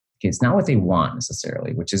It's not what they want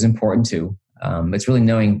necessarily, which is important too. It's really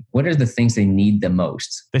knowing what are the things they need the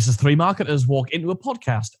most. This is Three Marketers Walk Into a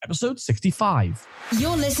Podcast, episode 65.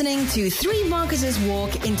 You're listening to Three Marketers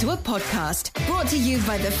Walk Into a Podcast, brought to you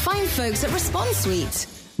by the fine folks at Response Suite.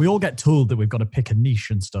 We all get told that we've got to pick a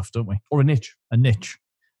niche and stuff, don't we? Or a niche. A niche.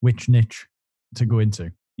 Which niche to go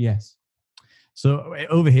into? Yes. So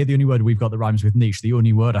over here, the only word we've got that rhymes with niche, the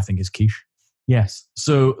only word I think is quiche. Yes.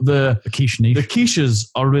 So the quiche niche. The quiches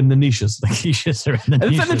are in the niches. The quiches are in the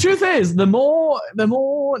niches. And the truth is, the more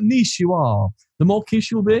niche you are, the more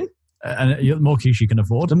quiche you'll be. And the more quiche you can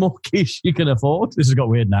afford. The more quiche you can afford. This has got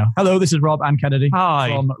weird now. Hello, this is Rob and Kennedy. Hi.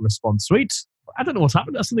 From Response Suite. I don't know what's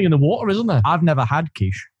happened. There's something in the water, isn't there? I've never had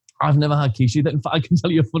quiche. I've never had quiche either. In fact, I can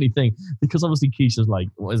tell you a funny thing. Because obviously quiche is like,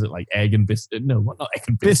 what is it, like egg and biscuit? No, not egg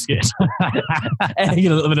and biscuit. Egg and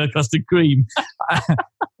a little bit of custard cream.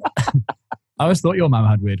 I always thought your mum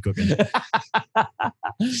had weird cooking.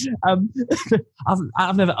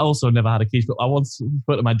 I've never had a quiche, but I once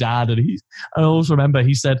spoke to my dad, and I also remember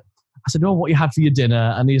I said, "Oh, what you had for your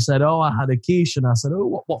dinner?" And he said, "Oh, I had a quiche." And I said,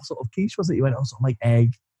 "Oh, what sort of quiche was it?" He went, "Oh, something like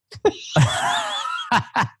egg."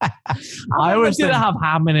 I always did have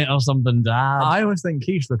ham in it or something, Dad. I always think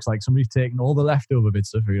quiche looks like somebody's taken all the leftover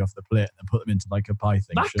bits of food off the plate and put them into like a pie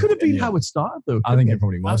thing. That could have been how it started, though. I think it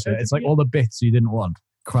probably was. Yeah. It's like all the bits you didn't want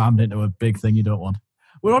crammed into a big thing you don't want.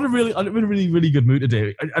 We're on a really good mood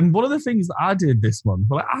today. And one of the things that I did this month,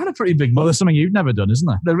 well, I had a pretty big month. Well, there's something you've never done, isn't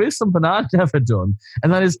there? There is something I've never done.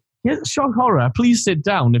 And that is, shock horror. Please sit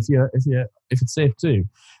down if it's safe to.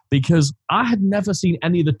 Because I had never seen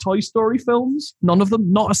any of the Toy Story films. None of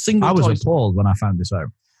them. Not a single I was appalled when I found this out.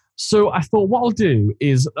 So I thought what I'll do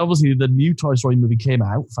is, obviously the new Toy Story movie came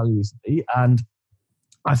out fairly recently, and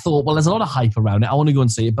I thought, well, there's a lot of hype around it. I want to go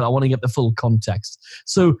and see it, but I want to get the full context.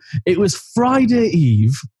 So it was Friday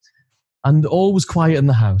Eve, and all was quiet in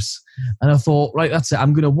the house. And I thought, right, that's it.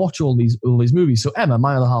 I'm going to watch all these movies. So Emma,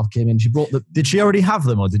 my other half, came in. She brought the. Did she already have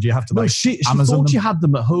them, or did you have to? No, she thought she had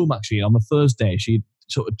them at home. Actually, on the Thursday, she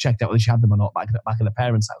sort of checked out whether she had them or not back at her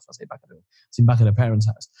parents' house. I say back at her parents'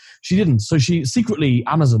 house. She didn't, so she secretly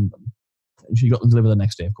Amazoned them. And she got them delivered the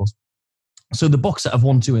next day, of course. So the box set of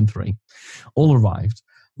 1, 2, and 3 all arrived.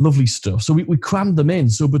 Lovely stuff. So we crammed them in.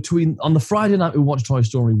 So on the Friday night, we watched Toy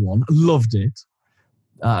Story 1. Loved it.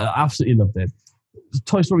 Absolutely loved it.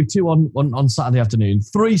 Toy Story 2 on Saturday afternoon.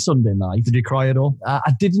 3 Sunday night. Did you cry at all?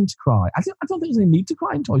 I didn't cry. I don't think there's any need to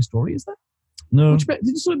cry in Toy Story, is there? No. Did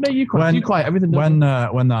it make you cry? Did you cry? Everything. When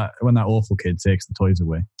that awful kid takes the toys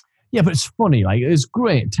away. Yeah, but it's funny. Like, it's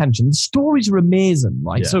great tension. The stories are amazing,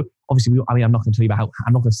 right? Yeah. So obviously, I'm not going to tell you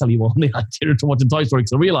I'm not going to sell you on the idea to watching Toy Story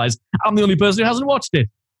because I realise I'm the only person who hasn't watched it.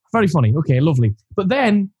 Very funny. Okay, lovely. But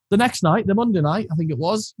then the next night, the Monday night, I think it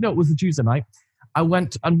was. No, it was the Tuesday night. I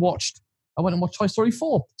went and watched Toy Story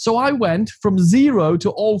 4. So I went from 0 to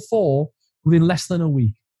all 4 within less than a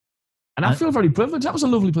week. And I feel very privileged. That was a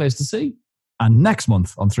lovely place to see. And next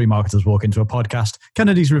month on Three Marketers Walk Into a Podcast,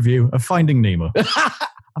 Kennedy's review of Finding Nemo.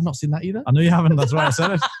 I've not seen that either. I know you haven't. That's why I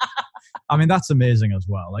said it. I mean, that's amazing as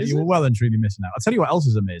well. Like, you were well and truly missing out. I'll tell you what else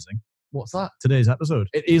is amazing. What's that? Today's episode.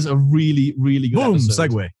 It is a really, really good episode.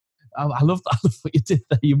 Segue. I love what you did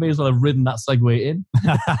there. You may as well have ridden that segue in.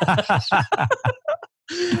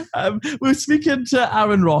 We're speaking to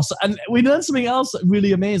Aaron Ross, and we learned something else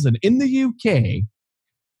really amazing. In the UK,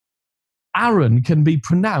 Aaron can be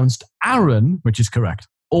pronounced Aaron, which is correct,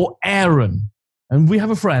 or Aaron. And we have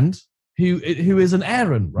a friend who is an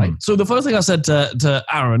Aaron, right? So the first thing I said to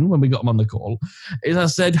Aaron when we got him on the call is I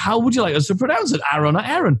said, how would you like us to pronounce it, Aaron or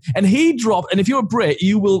Aaron? And he dropped, and if you're a Brit,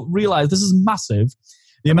 you will realize this is massive.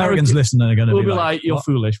 The Americans listening are going to be like, you're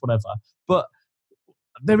foolish, whatever. But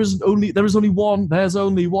there's only one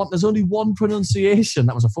pronunciation.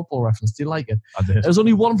 That was a football reference. Do you like it? I did. There's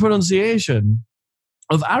only one pronunciation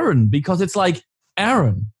of Aaron because it's like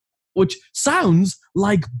Aaron, which sounds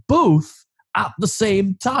like both at the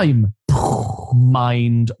same time.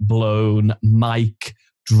 Mind blown. Mic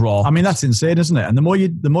drop. I mean, that's insane, isn't it? And the more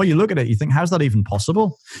you look at it, you think, how's that even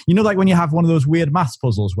possible? You know, like when you have one of those weird maths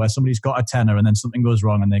puzzles where somebody's got a tenner and then something goes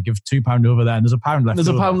wrong and they give £2 over there and there's a pound left over.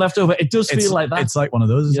 There's a pound left over. It does feel like that. It's like one of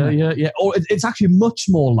those, isn't it? Yeah. Or it's actually much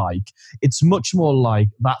more like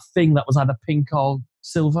that thing that was either pink or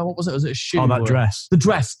silver. What was it? Was it a shoe? Oh, that dress. The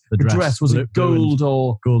dress. Was it gold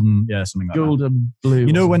or golden? Yeah, something like gold that. And blue.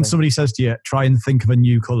 You know when somebody says to you, try and think of a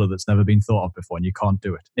new colour that's never been thought of before and you can't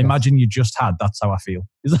do it. Yes. Imagine you just had. That's how I feel.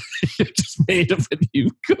 You just made up a new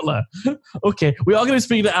colour. Okay, we are going to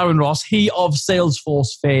speak to Aaron Ross. He of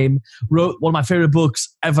Salesforce fame wrote one of my favourite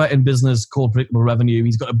books ever in business called Predictable Revenue.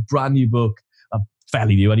 He's got a brand new book, a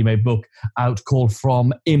fairly new anyway, book out called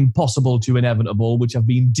From Impossible to Inevitable, which I've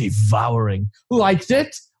been devouring. Liked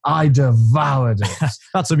it? I devoured it.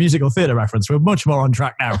 That's a musical theatre reference. We're much more on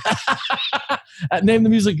track now. Name the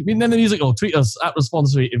musical. Tweet us at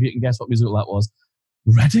ResponseSuite if you can guess what musical that was.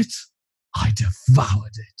 Read it? I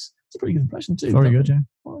devoured it. It's a pretty good impression too. Very good, yeah.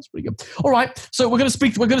 Oh, that's pretty good. All right, so we're going to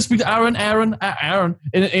speak to Aaron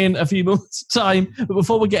in a few months' time. But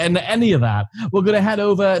before we get into any of that, we're going to head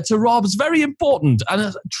over to Rob's very important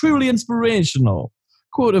and truly inspirational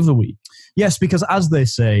quote of the week. Yes, because as they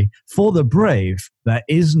say, for the brave, there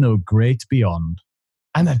is no great beyond.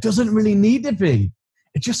 And there doesn't really need to be.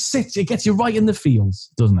 It just sits, it gets you right in the feels.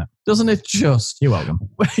 Doesn't it? Doesn't it just? You're welcome.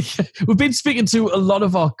 We've been speaking to a lot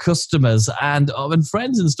of our customers and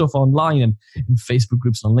friends and stuff online and in Facebook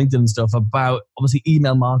groups and on LinkedIn and stuff about obviously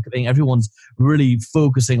email marketing. Everyone's really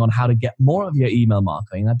focusing on how to get more of your email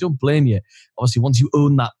marketing. I don't blame you. Obviously, once you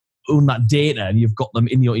own that data and you've got them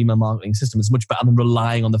in your email marketing system, it's much better than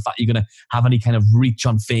relying on the fact you're going to have any kind of reach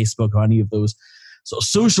on Facebook or any of those sort of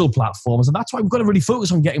social platforms. And that's why we've got to really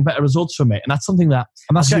focus on getting better results from it. And that's something that...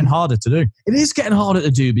 And that's getting harder to do. It is getting harder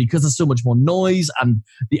to do because there's so much more noise and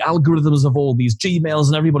the algorithms of all these Gmails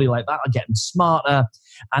and everybody like that are getting smarter.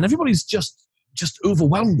 And everybody's just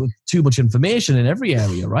overwhelmed with too much information in every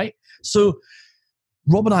area, right? So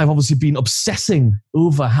Rob and I have obviously been obsessing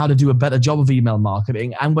over how to do a better job of email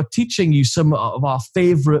marketing, and we're teaching you some of our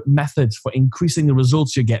favorite methods for increasing the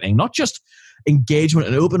results you're getting, not just engagement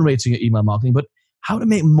and open rates in your email marketing, but how to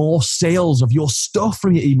make more sales of your stuff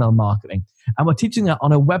from your email marketing. And we're teaching that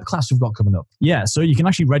on a web class we've got coming up. Yeah, so you can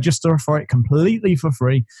actually register for it completely for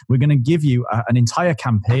free. We're going to give you an entire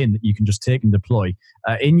campaign that you can just take and deploy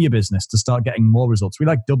in your business to start getting more results. We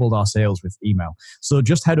doubled our sales with email. So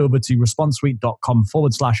just head over to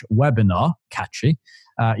responsesuite.com/webinar. Catchy.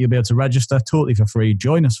 You'll be able to register totally for free.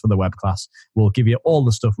 Join us for the web class. We'll give you all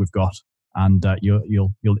the stuff we've got, and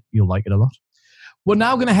you'll like it a lot. We're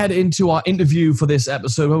now going to head into our interview for this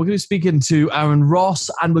episode where we're going to be speaking to Aaron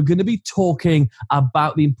Ross, and we're going to be talking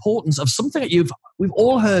about the importance of something that we've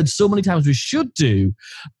all heard so many times we should do,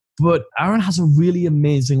 but Aaron has a really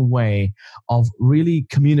amazing way of really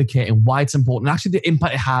communicating why it's important and actually the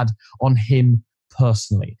impact it had on him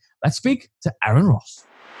personally. Let's speak to Aaron Ross.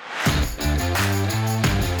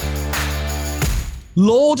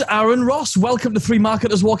 Lord Aaron Ross, welcome to Three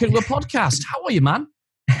Marketers Walk Into a Podcast. How are you, man?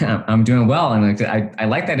 I'm doing well, and I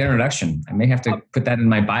like that introduction. I may have to put that in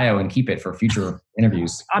my bio and keep it for future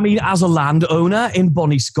interviews. I mean, as a landowner in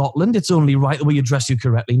Bonnie, Scotland, it's only right the way you dress you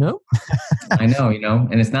correctly, no? I know,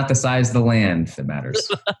 and it's not the size of the land that matters.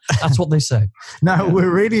 That's what they say. Now,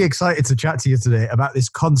 we're really excited to chat to you today about this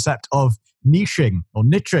concept of niching, or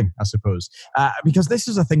niching, I suppose, because this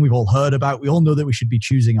is a thing we've all heard about. We all know that we should be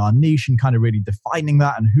choosing our niche and kind of really defining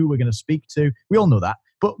that and who we're going to speak to. We all know that.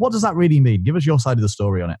 But what does that really mean? Give us your side of the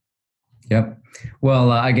story on it. Yep.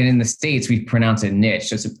 Well, again, in the States, we pronounce it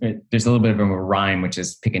niche. There's a little bit of a rhyme, which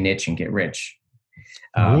is pick a niche and get rich.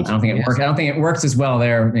 I don't think it works as well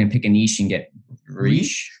there. And pick a niche and get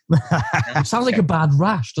rich. It sounds like a bad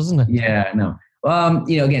rash, doesn't it? Yeah, no.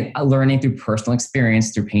 Again, learning through personal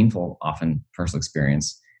experience, through painful, often personal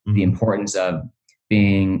experience, the importance of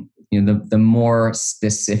being, the more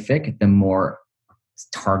specific, the more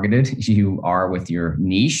targeted you are with your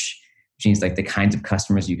niche, which means the kinds of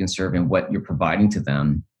customers you can serve and what you're providing to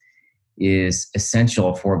them is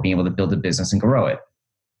essential for being able to build a business and grow it.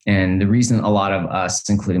 And the reason a lot of us,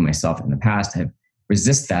 including myself in the past, have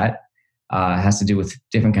resist that has to do with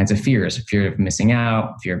different kinds of fears: fear of missing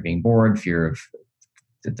out, fear of being bored, fear of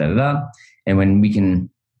da-da-da. And when we can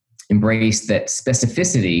embrace that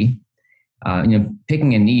specificity,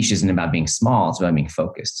 picking a niche isn't about being small, it's about being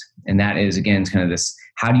focused. And that is, again, kind of this,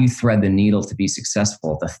 how do you thread the needle to be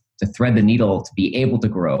successful, to thread the needle to be able to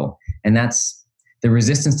grow? And that's the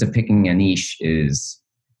resistance to picking a niche is,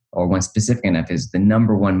 or one specific enough, is the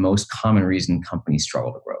number one most common reason companies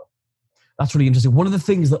struggle to grow. That's really interesting. One of the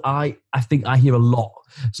things that I think I hear a lot,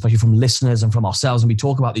 especially from listeners and from ourselves, and we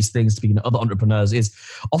talk about these things speaking to other entrepreneurs, is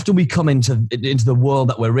often we come into the world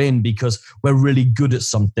that we're in because we're really good at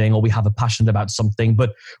something or we have a passion about something,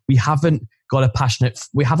 but we haven't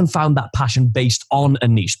found that passion based on a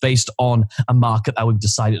niche, based on a market that we've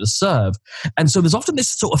decided to serve. And so there's often this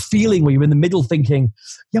sort of feeling where you're in the middle thinking,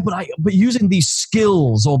 yeah, but using these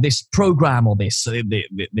skills or this program or this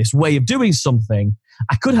way of doing something,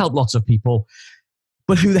 I could help lots of people,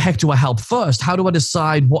 but who the heck do I help first? How do I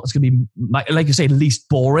decide what's going to be, like you say, least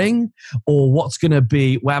boring, or what's going to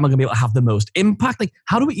be, where am I going to be able to have the most impact?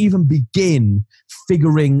 How do we even begin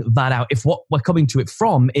figuring that out if what we're coming to it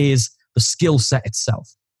from is the skill set itself?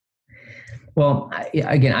 Well,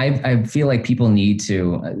 I feel like people need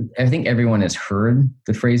to, I think everyone has heard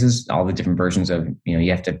the phrases, all the different versions of,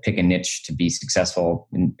 you have to pick a niche to be successful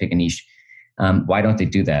and pick a niche. Why don't they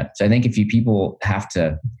do that? So I think people have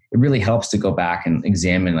to, it really helps to go back and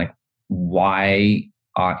examine like, why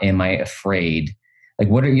am I afraid? Like,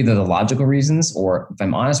 what are either the logical reasons, or if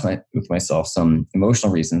I'm honest with myself, some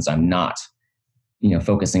emotional reasons I'm not,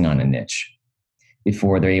 focusing on a niche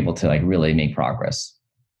before they're able to like really make progress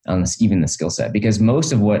on this, even the skill set. Because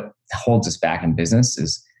most of what holds us back in business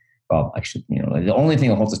is, well, actually, the only thing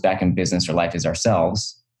that holds us back in business or life is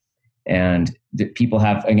ourselves. And people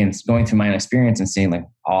have, again, going through my own experience and seeing like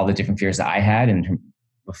all the different fears that I had and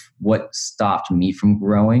what stopped me from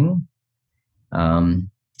growing,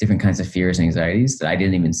 different kinds of fears and anxieties that I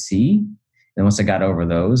didn't even see. And once I got over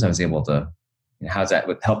those, I was able to, how's that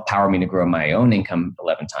would help power me to grow my own income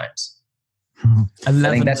 11 times.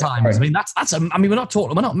 11 times. I mean, that's. I mean, we're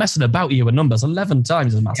not messing about here with numbers. 11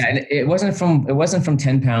 times is massive. Yeah, and it wasn't from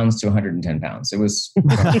 10 pounds to 110 pounds. It was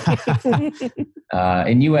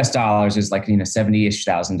in US dollars is like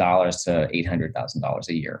 $70,000 to $800,000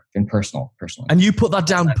 a year in personally. And you put that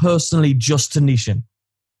down personally just to niching.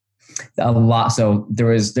 A lot. So there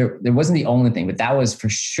wasn't the only thing, but that was for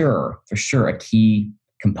sure a key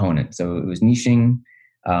component. So it was niching.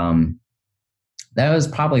 That was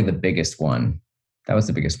probably the biggest one. That was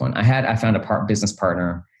the biggest one. I found a business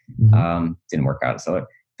partner. Didn't work out. So I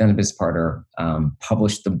found a business partner,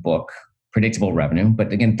 published the book, Predictable Revenue.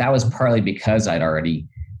 But again, that was partly because I'd already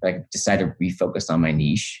decided to refocus on my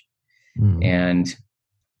niche. And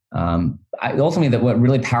ultimately, what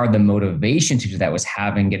really powered the motivation to do that was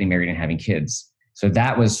getting married and having kids. So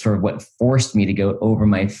that was sort of what forced me to go over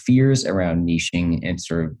my fears around niching and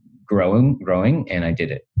sort of growing, and I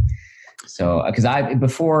did it. So, because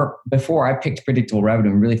before I picked Predictable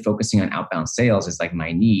Revenue and really focusing on outbound sales is like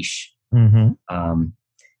my niche. So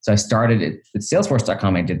I started it with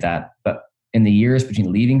Salesforce.com. I did that, but in the years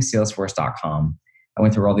between leaving Salesforce.com, I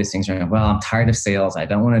went through all these things. Where I'm tired of sales. I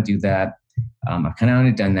don't want to do that. I've kind of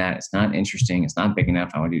already done that. It's not interesting. It's not big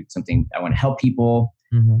enough. I want to do something. I want to help people.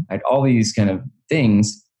 I had all these kind of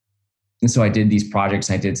things. And so I did these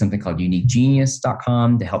projects. I did something called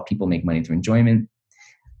UniqueGenius.com to help people make money through enjoyment.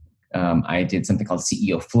 I did something called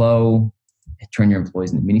CEO Flow, turn your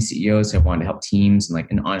employees into mini CEOs. So I wanted to help teams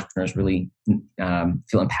and entrepreneurs really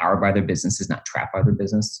feel empowered by their businesses, not trapped by their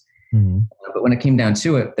business. But when it came down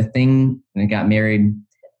to it, and I got married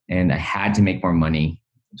and I had to make more money.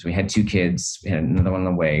 So we had 2 kids. We had another one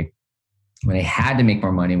on the way. When I had to make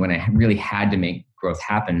more money, when I really had to make growth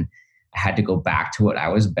happen, I had to go back to what I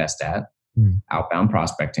was best at, outbound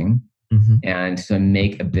prospecting. And to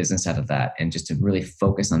make a business out of that and just to really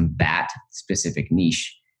focus on that specific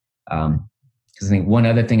niche. Because I think one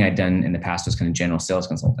other thing I'd done in the past was kind of general sales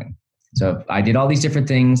consulting. So I did all these different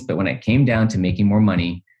things, but when it came down to making more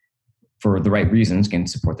money for the right reasons, again,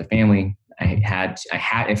 support the family,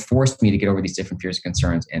 it forced me to get over these different fears and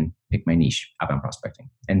concerns and pick my niche, outbound prospecting.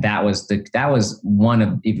 And that was one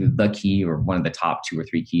of either the key or one of the top 2 or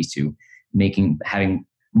 3 keys to having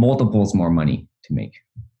multiples more money to make.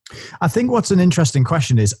 I think what's an interesting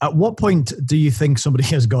question is, at what point do you think somebody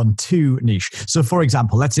has gone too niche? So for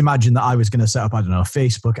example, let's imagine that I was going to set up, a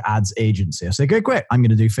Facebook ads agency. I say, okay, great. I'm going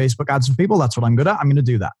to do Facebook ads for people. That's what I'm good at. I'm going to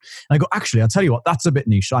do that. And I go, actually, I'll tell you what, that's a bit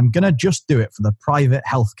niche. So I'm going to just do it for the private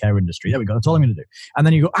healthcare industry. There we go. That's all I'm going to do. And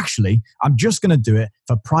then you go, actually, I'm just going to do it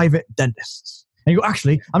for private dentists. And you go,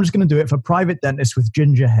 actually, I'm just going to do it for private dentists with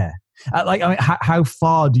ginger hair. How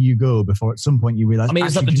far do you go before at some point you realize? I mean,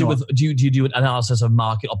 is that to do with, do you do an analysis of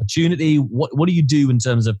market opportunity? What do you do in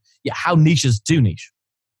terms of how niche is too niche?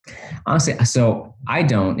 Honestly, so I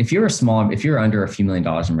don't. If you're under a few $1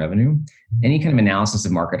 million in revenue, any kind of analysis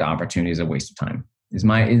of market opportunity is a waste of time.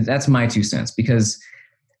 That's my 2 cents. Because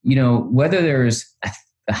whether there's,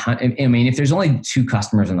 if there's only 2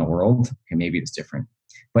 customers in the world, okay, maybe it's different.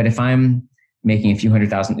 But if I'm making a few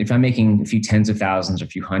 $100,000, if I'm making a few tens of thousands, a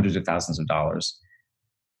few hundreds of thousands of dollars,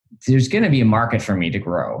 there's going to be a market for me to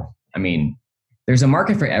grow. I mean, there's a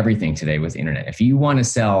market for everything today with the internet. If you want to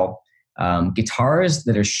sell guitars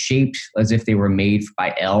that are shaped as if they were made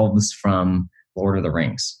by elves from Lord of the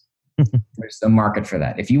Rings, there's a market for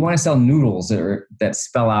that. If you want to sell noodles that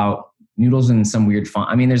spell out noodles in some weird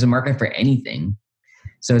font, there's a market for anything.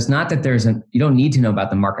 So it's not that you don't need to know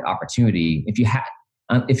about the market opportunity.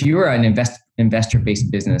 If you're an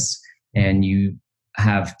investor-based business and you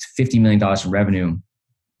have $50 million in revenue,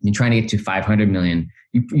 you're trying to get to 500 million,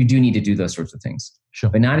 you do need to do those sorts of things. Sure.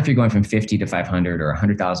 But not if you're going from 50 to 500 or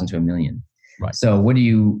 100,000 to $1 million. Right. So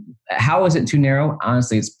how is it too narrow?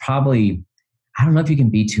 Honestly, it's probably, I don't know if you can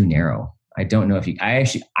be too narrow. I don't know if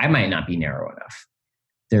I might not be narrow enough.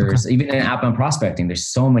 There's even in outbound prospecting, there's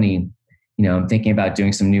so many, I'm thinking about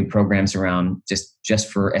doing some new programs around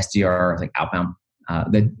just for SDR, like outbound,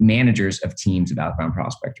 the managers of teams of outbound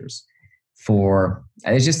prospectors.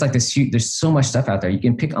 It's just like this, there's so much stuff out there. You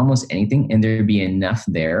can pick almost anything and there'd be enough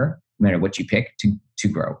there, no matter what you pick, to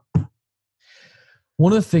grow.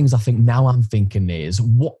 One of the things I think now I'm thinking is,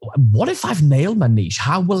 what if I've nailed my niche?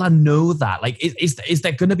 How will I know that? Like, is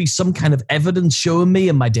there going to be some kind of evidence showing me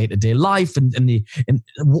in my day-to-day life? And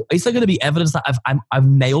is there going to be evidence that I've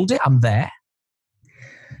nailed it? I'm there?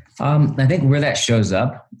 I think where that shows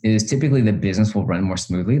up is typically the business will run more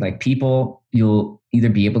smoothly. Like you'll either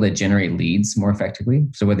be able to generate leads more effectively.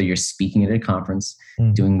 So whether you're speaking at a conference,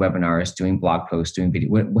 doing webinars, doing blog posts, doing video,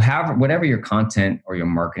 whatever your content or your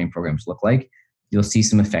marketing programs look like, you'll see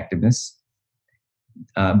some effectiveness,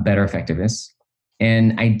 better effectiveness,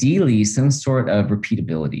 and ideally some sort of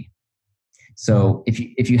repeatability. So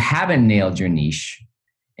if you haven't nailed your niche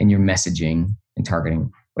and your messaging and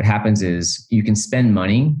targeting, what happens is you can spend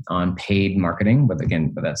money on paid marketing, whether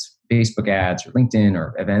that's Facebook ads or LinkedIn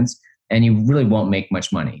or events, and you really won't make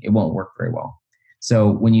much money. It won't work very well.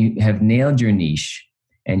 So when you have nailed your niche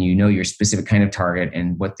and you know your specific kind of target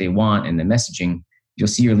and what they want and the messaging, you'll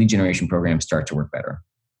see your lead generation program start to work better.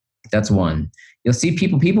 That's one. You'll see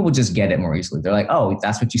people will just get it more easily. They're like, oh,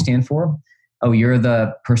 that's what you stand for? Oh, you're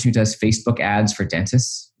the person who does Facebook ads for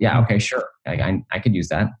dentists? Yeah, okay, sure. I could use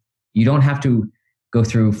that. You don't have to go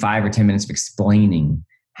through 5 or 10 minutes of explaining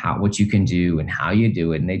what you can do and how you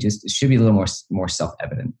do it. And it should be a little more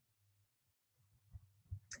self-evident.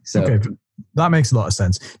 So, okay, that makes a lot of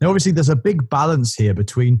sense. Now, obviously, there's a big balance here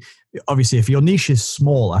between, obviously, if your niche is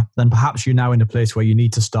smaller, then perhaps you're now in a place where you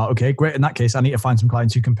need to start, okay, great, in that case, I need to find some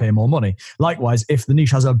clients who can pay more money. Likewise, if the niche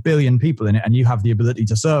has 1 billion people in it and you have the ability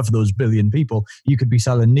to serve those 1 billion people, you could be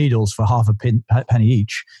selling needles for half a penny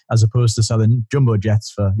each, as opposed to selling jumbo jets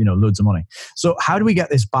for, loads of money. So how do we get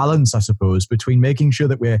this balance, I suppose, between making sure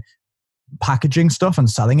that we're packaging stuff and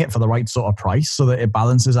selling it for the right sort of price so that it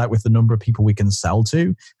balances out with the number of people we can sell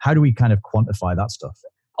to? How do we kind of quantify that stuff?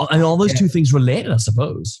 And all those two things related, I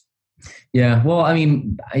suppose. Yeah. Well, I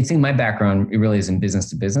mean, I think my background, it really is in business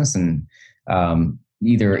to business, and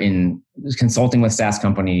either in consulting with SaaS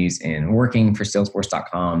companies and working for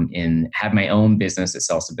Salesforce.com and have my own business that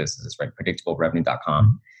sells to businesses, right?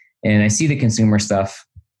 PredictableRevenue.com. And I see the consumer stuff.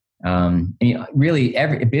 And really,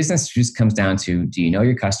 every business just comes down to, do you know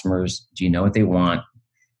your customers? Do you know what they want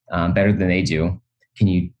better than they do? Can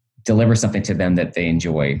you deliver something to them that they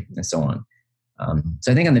enjoy, and so on?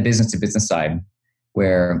 So I think on the business to business side,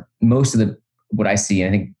 where most of what I see,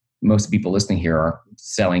 and I think most of the people listening here are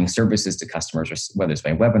selling services to customers, or whether it's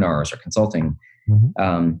by webinars or consulting.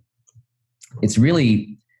 It's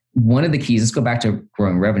really one of the keys. Let's go back to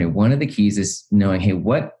growing revenue. One of the keys is knowing, hey,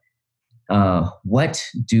 what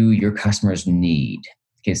do your customers need?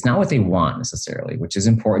 Okay, it's not what they want necessarily, which is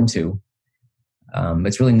important too.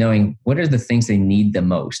 It's really knowing what are the things they need the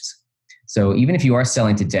most. So even if you are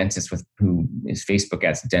selling to dentists who is Facebook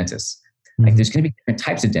ads to dentists, like there's going to be different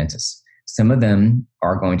types of dentists. Some of them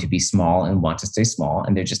are going to be small and want to stay small,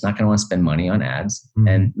 and they're just not going to want to spend money on ads.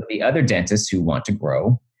 And the other dentists who want to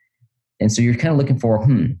grow. And so you're kind of looking for,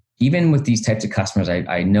 even with these types of customers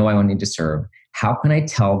I know I need to serve, how can I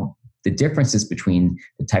tell the differences between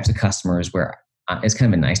the types of customers where it's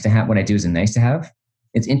kind of a nice to have, what I do is a nice to have.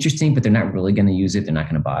 It's interesting, but they're not really going to use it. They're not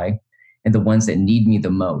going to buy. And the ones that need me the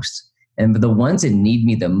most. And the ones that need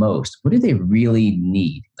me the most, what do they really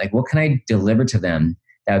need? Like, what can I deliver to them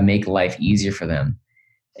that would make life easier for them?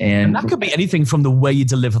 And that could be anything from the way you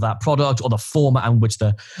deliver that product or the format in which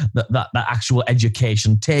the actual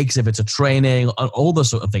education takes, if it's a training, all those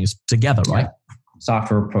sort of things together, right? Yeah.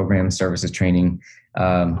 Software, programs, services, training,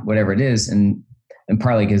 whatever it is. And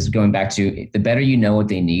partly because going back to the better you know what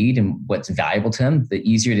they need and what's valuable to them, the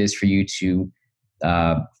easier it is for you to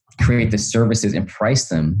create the services and price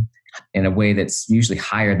them in a way that's usually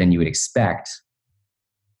higher than you would expect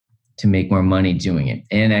to make more money doing it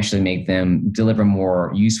and actually make them deliver more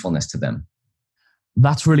usefulness to them.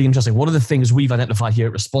 That's really interesting. One of the things we've identified here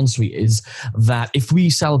at ResponseSuite is that if we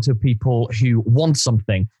sell to people who want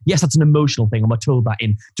something, yes, that's an emotional thing. And we're told that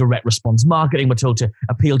in direct response marketing, we're told to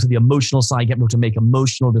appeal to the emotional side, get people to make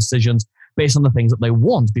emotional decisions based on the things that they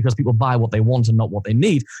want, because people buy what they want and not what they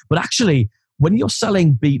need. But actually, when you're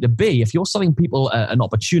selling B2B, if you're selling people an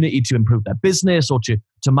opportunity to improve their business or to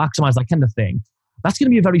maximize that kind of thing, that's going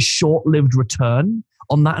to be a very short-lived return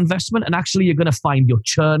on that investment. And actually, you're going to find your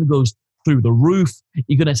churn goes through the roof.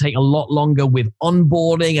 You're going to take a lot longer with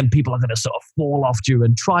onboarding, and people are going to sort of fall off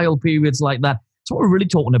during trial periods like that. So what we're really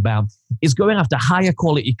talking about is going after higher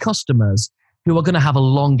quality customers who are going to have a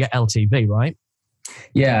longer LTV, right?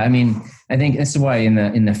 Yeah, I mean, I think this is why in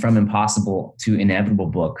the From Impossible to Inevitable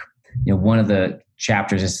book, one of the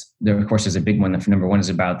chapters is there. Of course, there's a big one. Number one is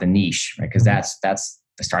about the niche, right? Because that's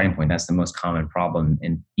the starting point. That's the most common problem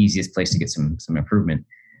and easiest place to get some improvement.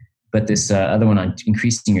 But this other one on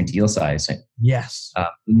increasing your deal size. Yes.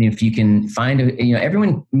 If you can find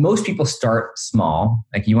most people start small.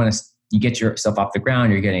 Like you get yourself off the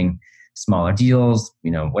ground. You're getting smaller deals.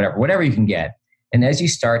 Whatever you can get. And as you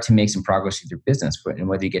start to make some progress with your business, and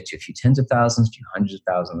whether you get to a few tens of thousands, a few hundreds of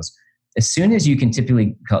thousands, as soon as you can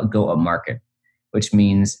typically go up market, which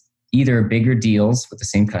means either bigger deals with the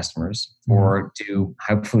same customers or do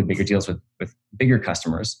hopefully bigger deals with bigger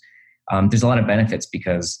customers, there's a lot of benefits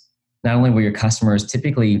because not only will your customers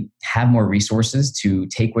typically have more resources to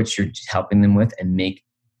take what you're helping them with and make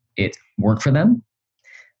it work for them,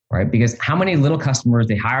 right? Because how many little customers,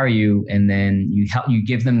 they hire you and then you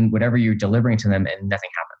give them whatever you're delivering to them and nothing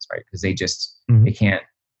happens, right? Because they just, they can't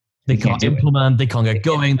implement, they can't get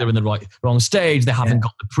going, they're in the wrong stage, they haven't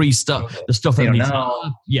got the pre-stuff, the stuff they that don't needs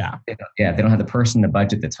know. They They don't have the person, the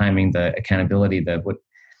budget, the timing, the accountability,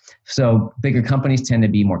 so bigger companies tend to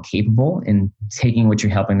be more capable in taking what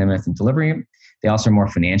you're helping them with and delivering it. They also are more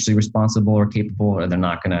financially responsible or capable, or they're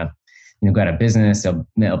not going to, go out of business.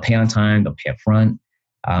 They'll pay on time. They'll pay up front.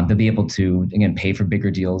 They'll be able to, again, pay for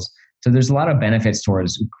bigger deals. So there's a lot of benefits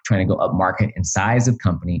towards trying to go up market in size of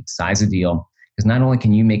company, size of deal, because not only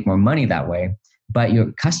can you make more money that way, but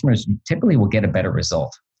your customers typically will get a better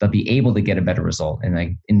result. They'll be able to get a better result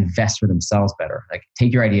and invest for themselves better.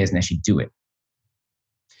 Take your ideas and actually do it.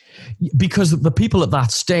 Because the people at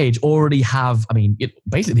that stage already have,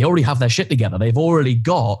 basically they already have their shit together. They've already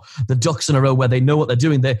got the ducks in a row where they know what they're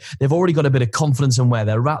doing. They've already got a bit of confidence in where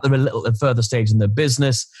they're at. They're a little further stage in their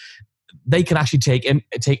business. They can actually take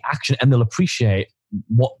action and they'll appreciate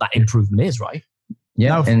what that improvement is, right?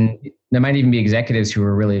 Yeah, and there might even be executives who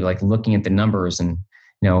are really looking at the numbers and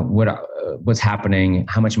what's happening,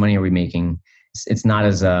 how much money are we making. It's not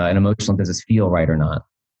as an emotional, does this feel right or not?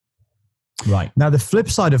 Right. Now, the flip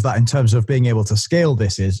side of that in terms of being able to scale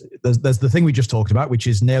this is there's the thing we just talked about, which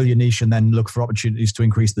is nail your niche and then look for opportunities to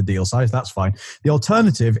increase the deal size. That's fine. The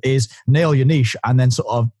alternative is nail your niche and then sort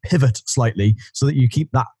of pivot slightly so that you keep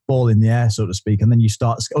that ball in the air, so to speak. And then you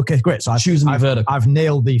start, okay, great. So I've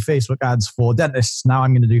nailed the Facebook ads for dentists. Now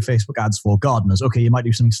I'm going to do Facebook ads for gardeners. Okay, you might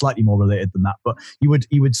do something slightly more related than that, but you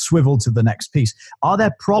would swivel to the next piece. Are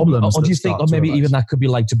there problems? Or do you think, or maybe even that could be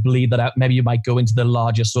to bleed that out? Maybe you might go into the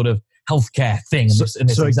larger sort of healthcare thing. So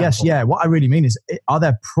I guess, what I really mean is, are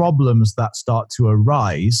there problems that start to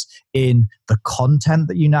arise in the content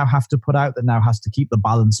that you now have to put out that now has to keep the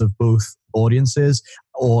balance of both audiences,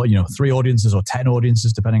 or 3 audiences or 10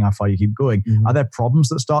 audiences, depending how far you keep going? Mm-hmm. Are there problems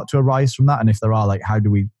that start to arise from that? And if there are, how do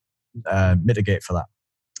we mitigate for that?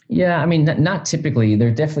 Yeah, not typically.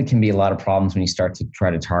 There definitely can be a lot of problems when you start to try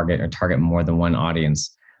to target more than one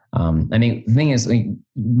audience. The thing is,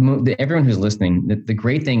 everyone who's listening, the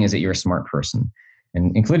great thing is that you're a smart person,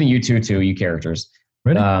 and including you too, you characters.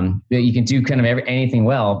 Really? You can do kind of anything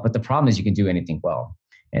well, but the problem is you can do anything well.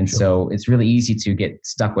 And so it's really easy to get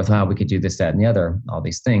stuck with, we could do this, that, and the other, all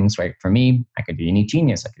these things, right? For me, I could do Unique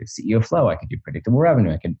Genius, I could do CEO Flow, I could do Predictable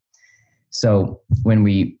Revenue, So when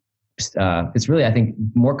it's really, I think,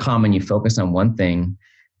 more common you focus on one thing,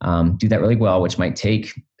 do that really well, which might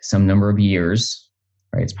take some number of years,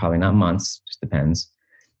 right? It's probably not months, just depends.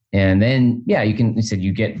 And then,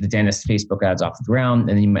 you get the dentist Facebook ads off the ground,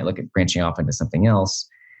 and then you might look at branching off into something else.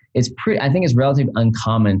 I think it's relatively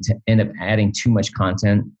uncommon to end up adding too much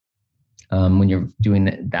content when you're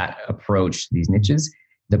doing that approach to these niches.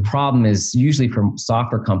 The problem is usually from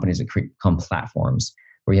software companies that become platforms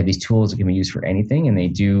where you have these tools that can be used for anything, and they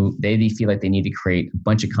feel like they need to create a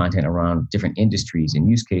bunch of content around different industries and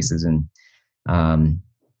use cases, and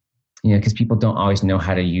because people don't always know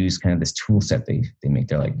how to use kind of this tool set they make.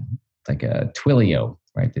 They're like a Twilio,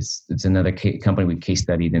 right? It's another company we case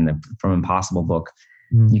studied in the From Impossible book.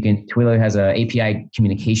 Mm-hmm. Twilio has an API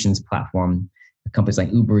communications platform. Companies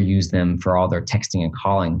like Uber use them for all their texting and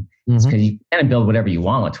calling. Because you kind of build whatever you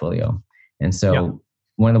want with Twilio. And so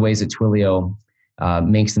one of the ways that Twilio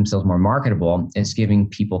makes themselves more marketable is giving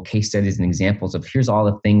people case studies and examples of here's all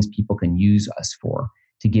the things people can use us for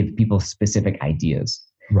to give people specific ideas.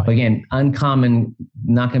 Right. But again, uncommon,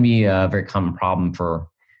 not going to be a very common problem for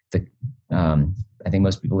I think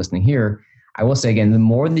most people listening here. I will say again, the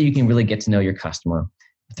more that you can really get to know your customer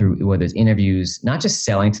through whether it's interviews, not just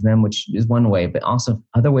selling to them, which is one way, but also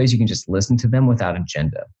other ways you can just listen to them without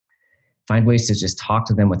agenda. find ways to just talk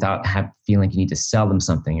to them without feeling like you need to sell them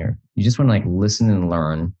something, or you just want to like listen and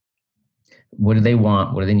learn. What do they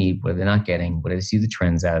want? What do they need? What are they not getting? What do they see the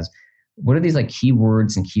trends as? What are these like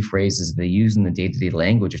keywords and key phrases they use in the day-to-day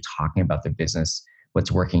language of talking about their business,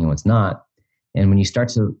 what's working and what's not? And when you start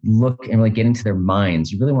to look and really get into their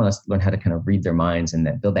minds, you really want to learn how to kind of read their minds and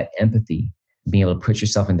build that empathy, being able to put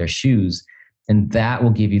yourself in their shoes. And that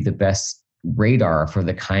will give you the best radar for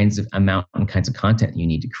the kinds of amount and kinds of content you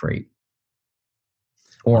need to create,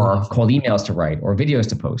 or cold emails to write, or videos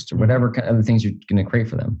to post, or whatever kind of the things you're going to create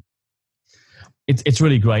for them. It's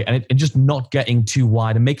really great, and just not getting too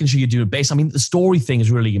wide and making sure you do it based. I mean, the story thing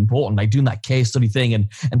is really important, like doing that case study thing and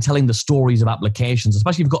telling the stories of applications,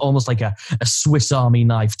 especially if you've got almost like a Swiss Army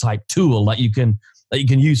knife type tool that you can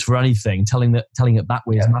use for anything. Telling it that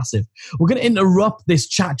way is massive. We're going to interrupt this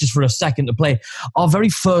chat just for a second to play our very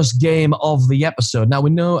first game of the episode. Now, we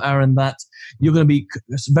know, Aaron, that you're going to be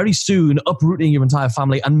very soon uprooting your entire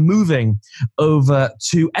family and moving over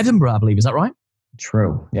to Edinburgh, I believe. Is that right?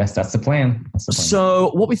 True. Yes, that's the plan.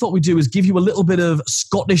 So what we thought we'd do is give you a little bit of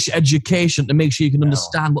Scottish education to make sure you can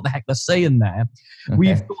understand what the heck they're saying there. Okay.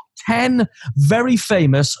 We've got 10 very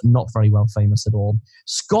famous, not very well famous at all,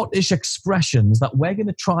 Scottish expressions that we're going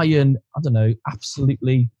to try and, I don't know,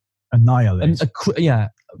 absolutely annihilate.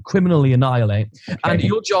 Criminally annihilate. Okay. And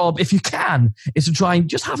your job, if you can, is to try and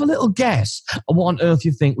just have a little guess of what on earth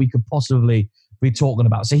you think we could possibly be talking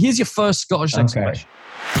about. So here's your first Scottish expression.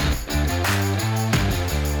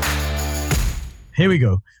 Here we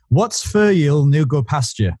go. What's for you'll no go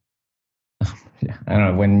pasture? I don't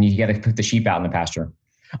know, when you got to put the sheep out in the pasture.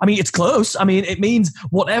 I mean, it's close. I mean, it means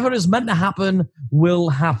whatever is meant to happen will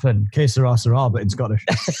happen. Que sera, sera, but in Scottish.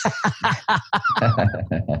 I've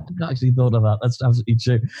not actually thought of that. That's absolutely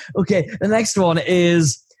true. Okay, the next one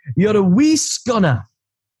is you're a wee scunner.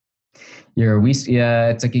 You're a wee,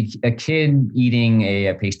 it's like a kid eating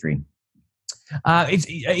a pastry.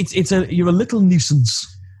 You're a little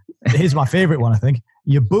nuisance. Here's my favorite one, I think.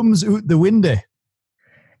 Your bum's out the window.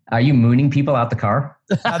 Are you mooning people out the car?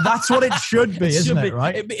 That's what it should be, isn't it?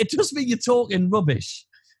 Right? It just means you're talking rubbish.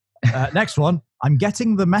 Next one. I'm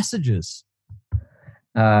getting the messages.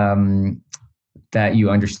 That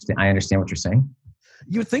you understand. I understand what you're saying.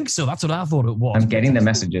 You would think so. That's what I thought it was. I'm getting the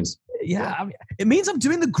messages. Yeah, I mean, it means I'm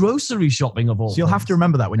doing the grocery shopping of all. So you'll have to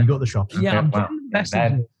remember that when you go to the shop. Yeah, I'm getting the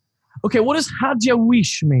messages. Okay, what does had ya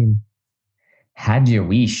wish mean? Had you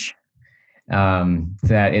wish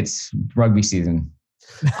that it's rugby season.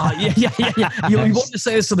 Yeah. You want to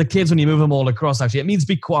say this to the kids when you move them all across, actually. It means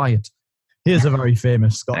be quiet. Here's a very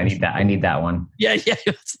famous Scottish... I need that one. Yeah,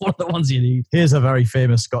 it's one of the ones you need. Here's a very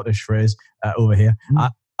famous Scottish phrase over here.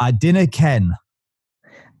 I dinna ken.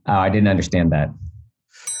 I didn't understand that.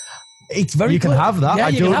 It's very You can have that. Yeah,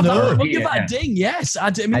 I don't know. We'll give that a ding, yes.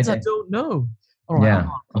 It means I don't know. All right,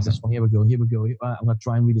 this one. Here we go. I'm going to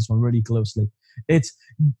try and read this one really closely. It's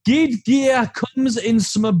Gid gear comes in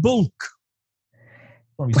some bulk.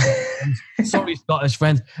 Sorry, Scottish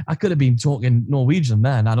friends. I could have been talking Norwegian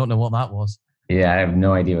then. I don't know what that was. Yeah, I have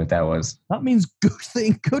no idea what that was. That means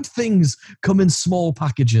good things come in small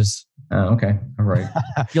packages. Oh, okay. All right.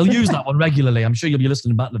 You'll use that one regularly. I'm sure you'll be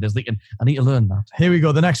listening back to this thinking, I need to learn that. Here we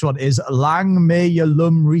go. The next one is Lang me your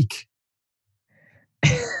lum reek.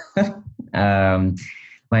 Can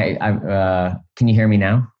you hear me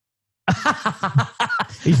now?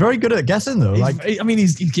 He's very good at guessing, though.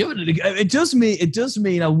 He's given it. It does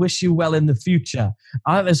mean I wish you well in the future.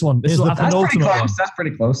 I like this one. That's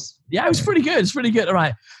pretty close. Yeah, it was pretty good. It's pretty good. All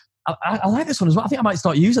right. I like this one as well. I think I might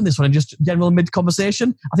start using this one in just general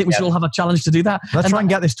mid-conversation. I think we should all have a challenge to do that. Let's try and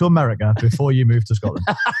get this to America before you move to Scotland.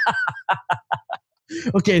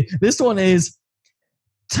 Okay, this one is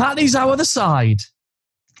Tatty's our the side.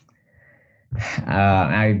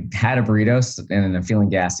 I had a burrito and I'm feeling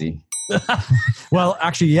gassy. Well,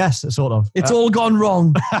 actually, yes, sort of. It's all gone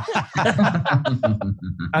wrong.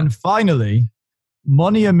 And finally,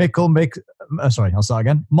 Monia Mickle make. Sorry, I'll start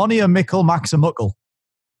again. Monia Mickle Max a Muckle.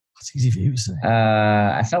 That's easy for you to say.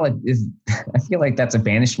 I feel like that's a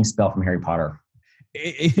banishing spell from Harry Potter.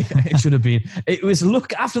 It should have been. It was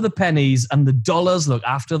look after the pennies and the dollars look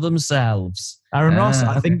after themselves. Aaron Ross,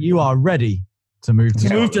 I think you are ready to move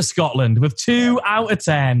to Scotland. With 2 out of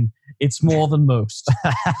 10, it's more than most.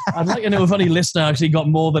 I'd like to know if any listener actually got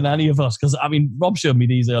more than any of us, because, I mean, Rob showed me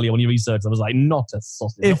these earlier when he researched. I was like, not a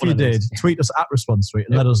sausage. If you did, tweet us at Response Tweet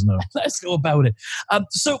and let us know. Let's go about it.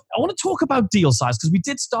 So I want to talk about deal size, because we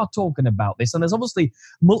did start talking about this, and there's obviously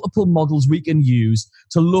multiple models we can use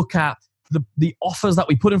to look at the offers that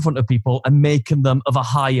we put in front of people and making them of a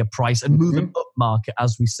higher price and move them up market,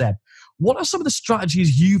 as we said. What are some of the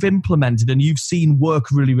strategies you've implemented and you've seen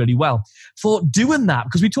work really, really well for doing that?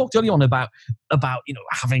 Because we talked earlier on about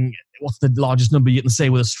having what's the largest number you can say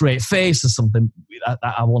with a straight face or something that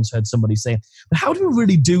I once heard somebody say. But how do we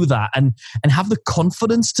really do that and have the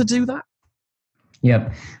confidence to do that?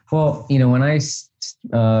 Yep. Well, when I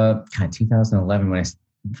 2011 when I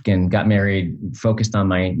again got married, focused on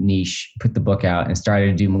my niche, put the book out, and started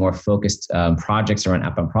to do more focused projects around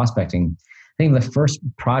outbound prospecting. I think the first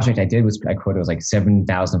project I did was like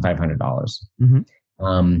 $7,500.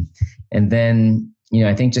 Mm-hmm. And then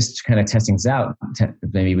I think just kind of testing this out,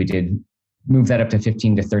 maybe we did move that up to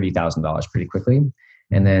 $15,000 to $30,000 pretty quickly,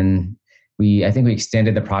 and then I think we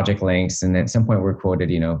extended the project lengths, and at some point we were quoted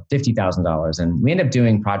 $50,000, and we ended up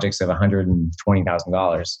doing projects of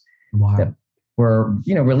 $120,000. Wow. That were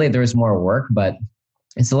really there was more work, but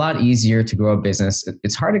it's a lot easier to grow a business.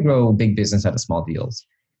 It's hard to grow a big business out of small deals.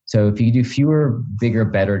 So if you do fewer, bigger,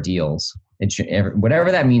 better deals,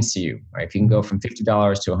 whatever that means to you, right? If you can go from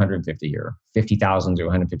 $50 to $150 or $50,000 to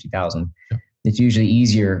 $150,000, it's usually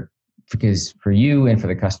easier because for you and for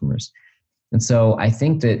the customers. And so I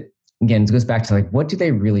think that, again, it goes back to what do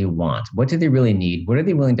they really want? What do they really need? What are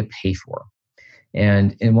they willing to pay for?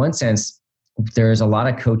 And in one sense, there's a lot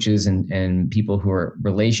of coaches and people who are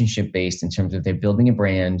relationship based in terms of they're building a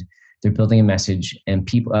brand, they're building a message, and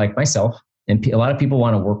people like myself, and a lot of people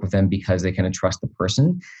want to work with them because they kind of trust the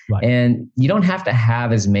person. Right. And you don't have to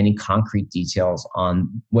have as many concrete details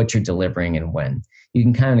on what you're delivering and when.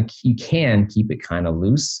 You can keep it kind of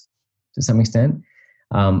loose to some extent.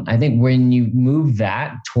 I think when you move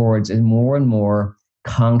that towards more and more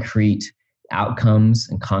concrete outcomes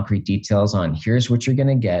and concrete details on here's what you're going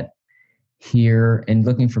to get here, and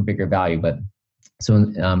looking for bigger value. But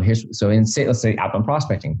let's say outbound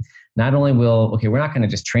prospecting. Not only we're not going to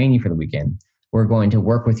just train you for the weekend. We're going to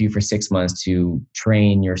work with you for 6 months to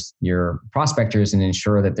train your prospectors and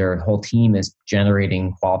ensure that their whole team is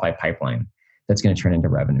generating qualified pipeline that's going to turn into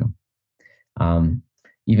revenue.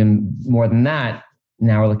 Even more than that,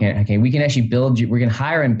 now we're looking at, okay, we can actually we can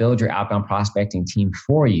hire and build your outbound prospecting team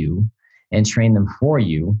for you and train them for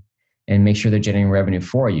you and make sure they're generating revenue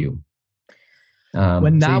for you. We're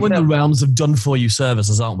now in the realms of done-for-you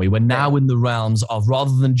services, aren't we? We're now in the realms of,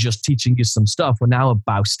 rather than just teaching you some stuff, we're now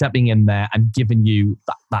about stepping in there and giving you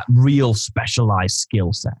that real specialized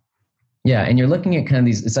skill set. Yeah, and you're looking at kind of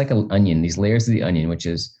these, it's like an onion, these layers of the onion, which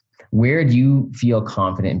is where do you feel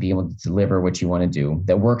confident in being able to deliver what you want to do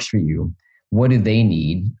that works for you? What do they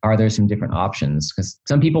need? Are there some different options? Because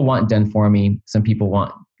some people want done for me. Some people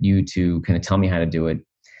want you to kind of tell me how to do it.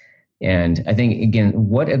 And I think, again,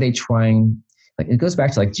 what are they trying? It goes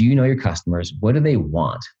back to do you know your customers? What do they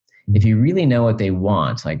want? If you really know what they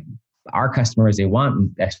want, like our customers, they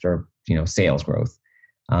want extra, sales growth.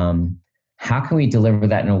 How can we deliver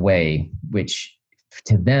that in a way which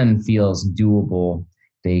to them feels doable?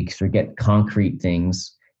 They sort of get concrete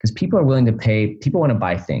things because people are willing to pay. People want to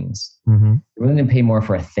buy things. Mm-hmm. They're willing to pay more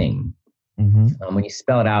for a thing. Mm-hmm. When you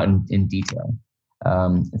spell it out in detail,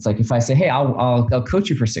 it's like if I say, "Hey, I'll coach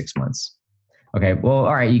you for 6 months." Okay, well,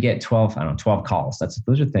 all right, you get 12 calls.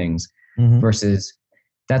 Those are things versus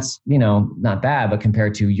that's, not bad, but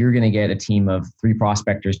compared to you're going to get a team of 3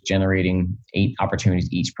 prospectors generating 8 opportunities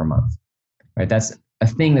each per month, right? That's a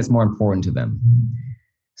thing that's more important to them.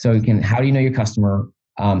 So how do you know your customer?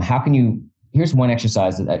 Here's one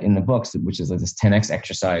exercise in the books, which is this 10X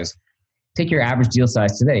exercise. Take your average deal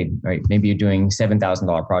size today, right? Maybe you're doing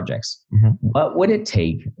 $7,000 projects. Mm-hmm. What would it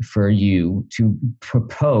take for you to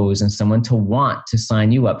propose and someone to want to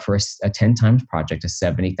sign you up for a 10 times project, a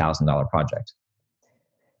 $70,000 project?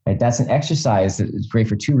 Right? That's an exercise that is great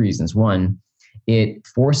for 2 reasons. One, it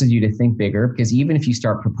forces you to think bigger because even if you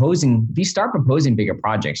start proposing bigger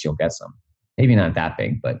projects, you'll get some. Maybe not that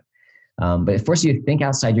big, but it forces you to think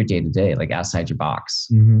outside your day-to-day, like outside your box.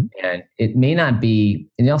 Mm-hmm. And it may not be,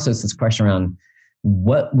 and also it's this question around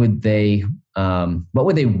what would they want?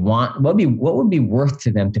 What would be worth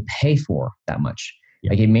to them to pay for that much?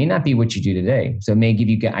 Yeah. Like it may not be what you do today. So it may give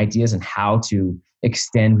you ideas on how to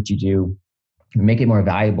extend what you do, make it more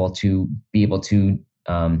valuable to be able to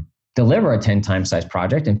deliver a 10 times size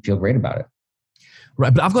project and feel great about it.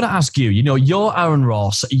 Right, but I've got to ask you, you're Aaron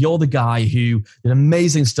Ross. You're the guy who did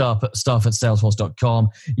amazing stuff at Salesforce.com.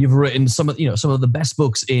 You've written some of the best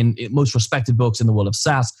books most respected books in the world of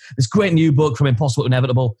SaaS. This great new book, From Impossible to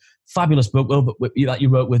Inevitable, fabulous book that you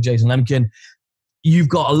wrote with Jason Lemkin. You've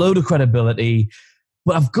got a load of credibility,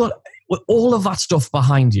 but with all of that stuff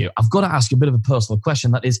behind you, I've got to ask you a bit of a personal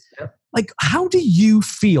question. That is, how do you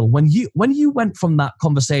feel when you went from that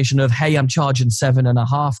conversation of, hey, I'm charging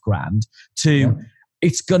 $7,500 to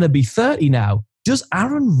it's going to be 30 now? does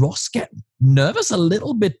Aaron Ross get nervous, a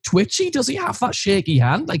little bit twitchy? Does he have that shaky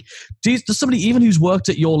hand? Like, does somebody even who's worked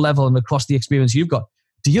at your level and across the experience you've got,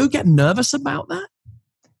 do you get nervous about that?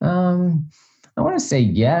 I want to say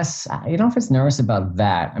yes. I don't know if it's nervous about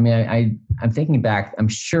that. I mean, I'm thinking back. I'm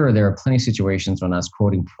sure there are plenty of situations when I was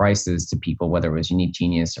quoting prices to people, whether it was Unique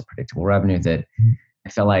Genius or Predictable Revenue, that I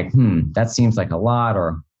felt like, that seems like a lot.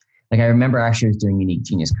 Or like I remember actually I was doing Unique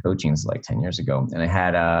Genius coaching, this is like 10 years ago, and I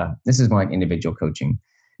had this is more like individual coaching,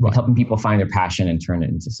 like helping people find their passion and turn it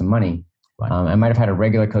into some money. Right. I might have had a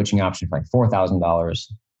regular coaching option for like $4,000,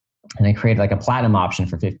 and I created like a platinum option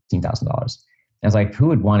for $15,000. I was like, who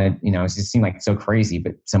would want it? You know, it just seemed like so crazy,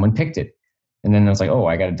 but someone picked it. And then I was like, oh,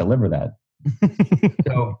 I got to deliver that.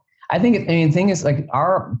 So I think, the thing is like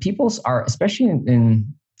our people's are, especially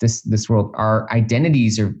in this world, our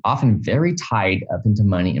identities are often very tied up into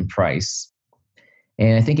money and price.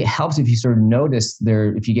 And I think it helps if you sort of notice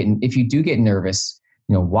if you do get nervous,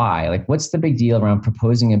 you know, why? Like, what's the big deal around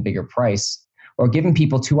proposing a bigger price or giving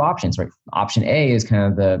people two options, right? Option A is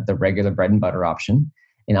kind of the regular bread and butter option.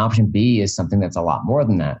 And option B is something that's a lot more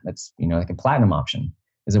than that. That's, you know, like a platinum option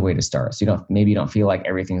is a way to start. So maybe you don't feel like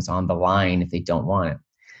everything's on the line if they don't want it.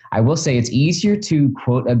 I will say it's easier to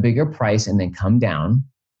quote a bigger price and then come down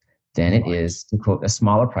than it is to quote a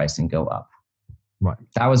smaller price and go up. Right.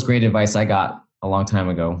 That was great advice I got a long time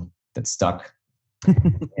ago that stuck.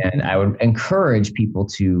 And I would encourage people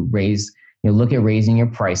to look at raising your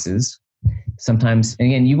prices. Sometimes, and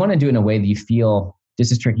again, you want to do it in a way that you feel,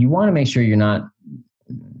 this is tricky. You want to make sure you're not,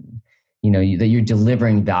 that you're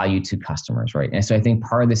delivering value to customers, right? And so I think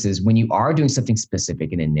part of this is when you are doing something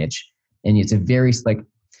specific in a niche, and it's a very if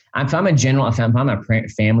I'm a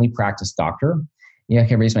family practice doctor, I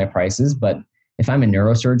can raise my prices. But if I'm a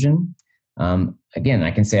neurosurgeon, again,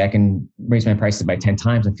 I can say I can raise my prices by 10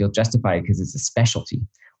 times and feel justified because it's a specialty.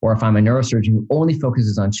 Or if I'm a neurosurgeon who only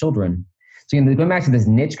focuses on children. So again, going back to this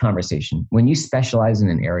niche conversation, when you specialize in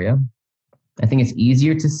an area, I think it's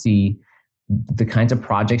easier to see the kinds of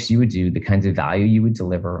projects you would do, the kinds of value you would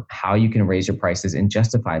deliver, how you can raise your prices and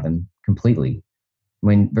justify them completely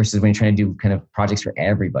versus when you're trying to do kind of projects for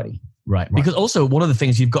everybody. Right. Because also one of the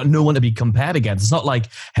things, you've got no one to be compared against. It's not like,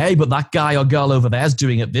 hey, but that guy or girl over there is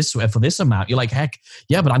doing it this way for this amount. You're like, heck,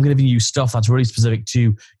 yeah, but I'm giving you stuff that's really specific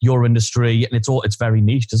to your industry, and it's very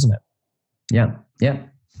niche, doesn't it? Yeah. Yeah.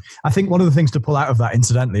 I think one of the things to pull out of that,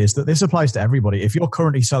 incidentally, is that this applies to everybody. If you're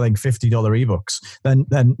currently selling $50 ebooks, then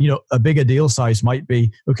a bigger deal size might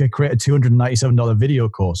be, okay, create a $297 video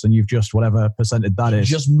course, and you've just whatever percentage that is.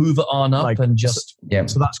 Just move it on up and just... Yeah.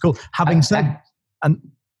 So that's cool. Having said...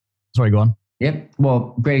 Sorry, go on. Yep.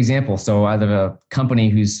 Well, great example. So I have a company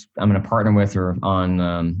I'm going to partner with or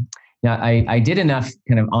on... I did enough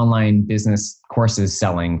kind of online business courses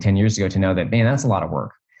selling 10 years ago to know that, man, that's a lot of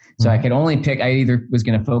work. So I could only pick, I either was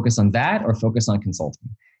going to focus on that or focus on consulting.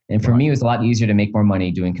 And for me, it was a lot easier to make more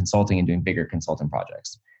money doing consulting and doing bigger consulting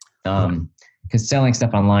projects. Because selling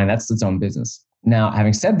stuff online, that's its own business. Now,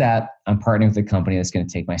 having said that, I'm partnering with a company that's going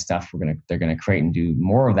to take my stuff. They're going to create and do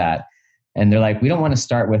more of that. And they're like, we don't want to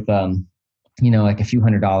start with, like a few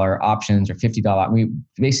 $100 options or $50.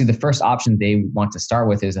 Basically the first option they want to start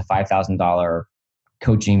with is a $5,000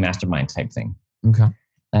 coaching mastermind type thing.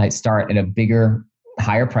 Okay. Start at a bigger,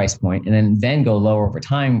 higher price point and then go lower over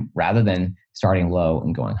time rather than starting low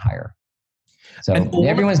and going higher. So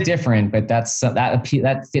everyone's different, but that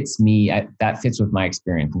fits me. That fits with my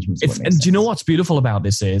experience in terms of what makes sense. Do you know what's beautiful about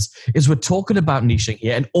this is we're talking about niching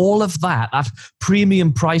here, and all of that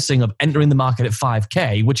premium pricing of entering the market at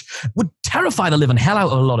 $5,000, which would terrify the living hell out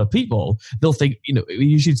of a lot of people. They'll think,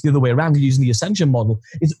 usually it's the other way around. You're using the Ascension model.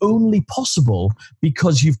 It's only possible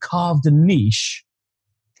because you've carved a niche.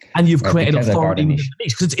 And you've created authority in the niche.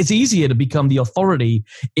 Because it's easier to become the authority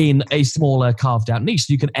in a smaller carved out niche.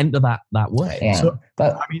 So you can enter that way. Yeah.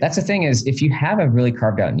 But that's the thing is, if you have a really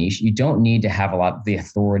carved out niche, you don't need to have a lot of the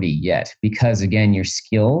authority yet. Because again, your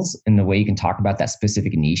skills and the way you can talk about that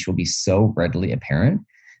specific niche will be so readily apparent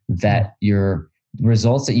that your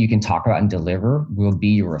results that you can talk about and deliver will be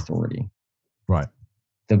your authority. Right.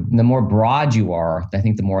 The more broad you are, I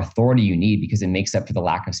think the more authority you need because it makes up for the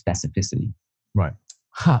lack of specificity. Right.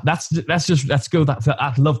 Let's go that.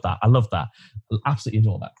 I love that. I absolutely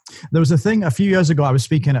adore that. There was a thing a few years ago. I was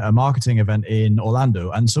speaking at a marketing event in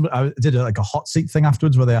Orlando, and I did a hot seat thing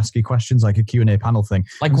afterwards where they ask you questions, like a Q&A panel thing.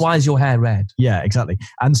 Like, why is your hair red? Yeah, exactly.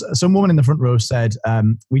 And some woman in the front row said,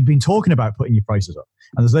 we'd been talking about putting your prices up.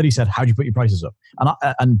 And this lady said, how do you put your prices up?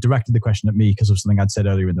 And directed the question at me because of something I'd said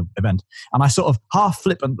earlier in the event. And I sort of half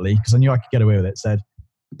flippantly, because I knew I could get away with it, said,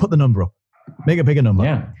 put the number up. Make a bigger number.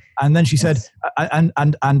 Yeah. And then she said,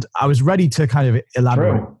 and I was ready to kind of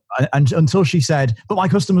elaborate. True. And until she said, but my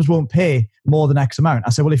customers won't pay more than X amount. I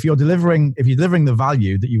said, well, if you're delivering the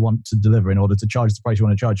value that you want to deliver in order to charge the price you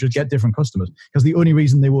want to charge, just get different customers. Because the only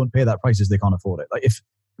reason they won't pay that price is they can't afford it.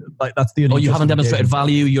 That's the only. Or you haven't demonstrated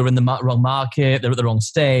value. You're in the wrong market. They're at the wrong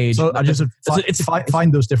stage. So I just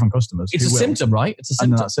find those different customers. It's a symptom, right? It's a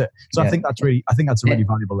symptom. And that's it. So I think that's a really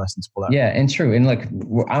valuable lesson to pull out. Yeah, and true. And look,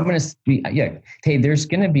 I'm going to be hey,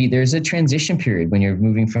 there's a transition period when you're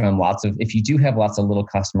moving from if you do have lots of little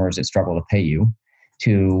customers that struggle to pay you,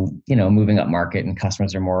 to moving up market and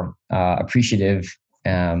customers are more appreciative,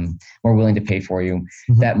 more willing to pay for you.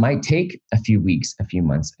 Mm-hmm. That might take a few weeks, a few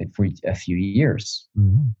months, for a few years.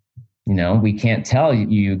 Mm-hmm. We can't tell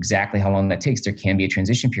you exactly how long that takes. There can be a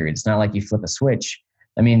transition period. It's not like you flip a switch.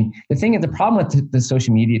 I mean, the problem with the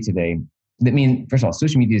social media today, first of all,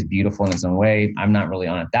 social media is beautiful in its own way. I'm not really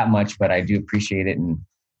on it that much, but I do appreciate it and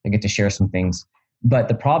I get to share some things. But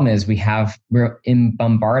the problem is we're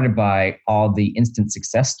bombarded by all the instant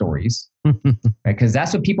success stories, right? Because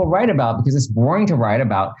that's what people write about, because it's boring to write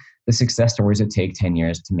about the success stories that take 10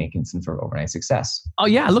 years to make instant for overnight success. Oh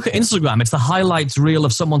yeah, look at Instagram. It's the highlights reel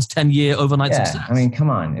of someone's 10-year overnight success. I mean,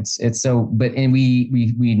 come on. It's so, and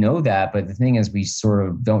we know that, but the thing is we sort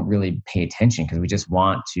of don't really pay attention because we just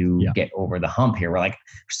want to get over the hump here. We're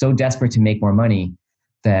so desperate to make more money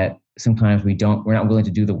that sometimes we're not willing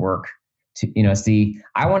to do the work.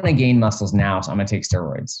 I want to gain muscles now, so I'm going to take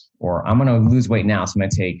steroids, or I'm going to lose weight now, so I'm going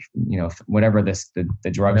to take, whatever the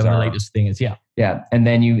drugs whatever are. The latest thing is, yeah. And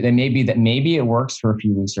then maybe it works for a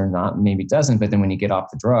few weeks or not, maybe it doesn't. But then when you get off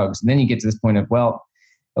the drugs, then you get to this point of, well,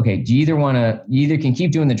 okay, do you either can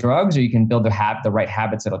keep doing the drugs, or you can build the right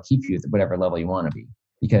habits that'll keep you at whatever level you want to be.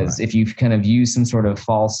 Because if you've kind of used some sort of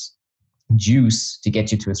false juice to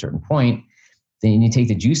get you to a certain point, then you take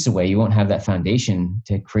the juice away, you won't have that foundation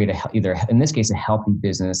to create either, in this case, a healthy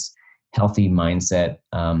business, healthy mindset,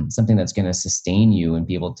 something that's going to sustain you and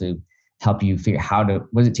be able to help you figure out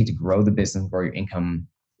what does it take to grow the business, grow your income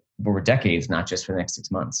over decades, not just for the next 6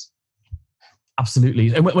 months.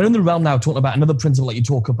 Absolutely. And we're in the realm now talking about another principle that you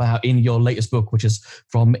talk about in your latest book, which is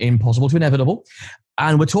From Impossible to Inevitable.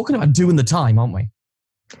 And we're talking about doing the time, aren't we?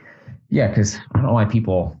 Yeah, because I don't know why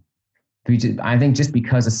I think just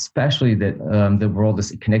because, especially that the world,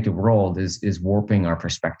 this connected world, is warping our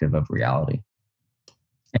perspective of reality,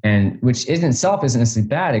 and which in itself isn't necessarily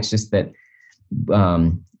bad. It's just that,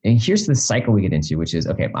 and here's the cycle we get into, which is,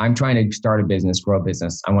 okay, I'm trying to start a business, grow a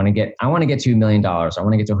business. I want to get to $1 million. I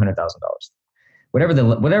want to get to $100,000.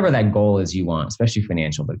 Whatever that goal is you want, especially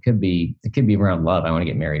financial, but it could be around love. I want to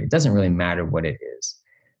get married. It doesn't really matter what it is.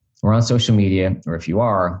 We're on social media, or if you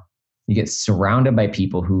are, you get surrounded by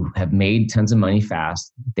people who have made tons of money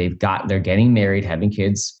fast. They're getting married, having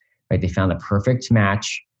kids, right? They found the perfect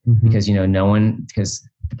match because, because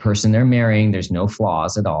the person they're marrying, there's no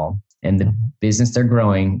flaws at all. And the business they're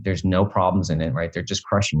growing, there's no problems in it, right? They're just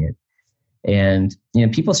crushing it. And,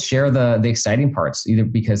 people share the exciting parts, either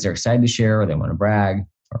because they're excited to share or they want to brag,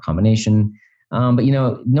 or a combination. But,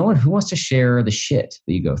 no one who wants to share the shit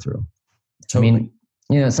that you go through. Totally. I mean,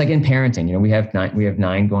 it's like in parenting, we have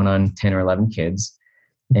 9 going on 10 or 11 kids,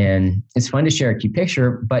 and it's fun to share a cute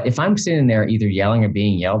picture. But if I'm sitting there either yelling or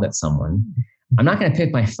being yelled at someone, I'm not going to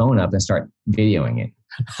pick my phone up and start videoing it.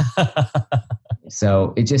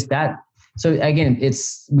 So it's just that. So again,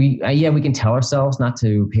 we can tell ourselves not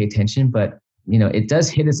to pay attention, but it does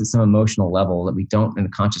hit us at some emotional level that we don't, in a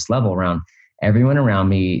conscious level, around everyone around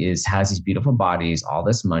me has these beautiful bodies, all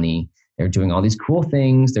this money, they're doing all these cool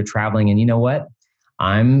things, they're traveling, and you know what?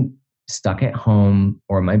 I'm stuck at home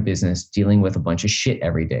or my business dealing with a bunch of shit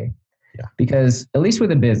every day. Yeah. Because at least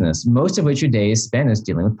with a business, most of what your day is spent is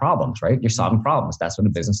dealing with problems, right? You're solving problems. That's what a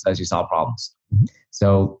business does. You solve problems. Mm-hmm.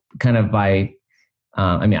 So kind of I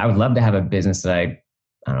would love to have a business that I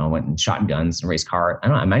don't know, went and shot guns and raced cars.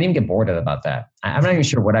 I might even get bored about that. I'm not even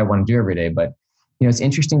sure what I want to do every day, but it's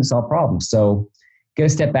interesting to solve problems. So get a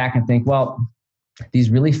step back and think, well, these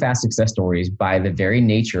really fast success stories, by the very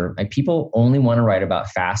nature, like, people only want to write about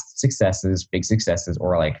fast successes, big successes,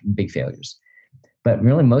 or like big failures. But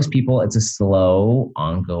really, most people, it's a slow,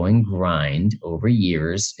 ongoing grind over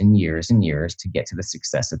years and years and years to get to the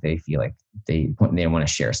success that they feel like they want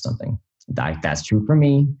to share something. That's true for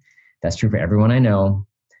me. That's true for everyone I know.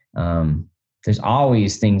 There's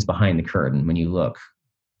always things behind the curtain when you look.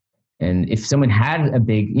 And if someone had a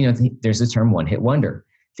big, there's the term one-hit wonder.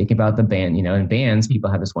 Think about the band, in bands, people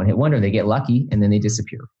have this one-hit wonder. They get lucky and then they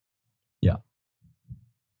disappear. Yeah.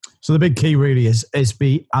 So the big key really is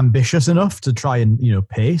be ambitious enough to try and,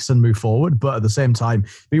 pace and move forward, but at the same time,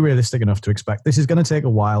 be realistic enough to expect this is going to take a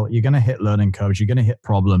while. You're going to hit learning curves, you're going to hit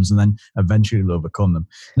problems, and then eventually you'll overcome them.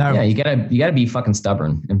 Now, yeah, you gotta be fucking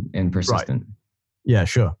stubborn and persistent. Right. Yeah,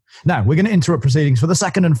 sure. Now, we're going to interrupt proceedings for the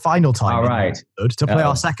second and final time. All right. To play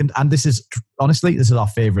our second, and this is our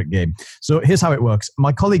favorite game. So here's how it works.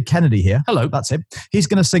 My colleague Kennedy here, hello, that's him. He's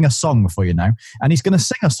going to sing a song for you now, and he's going to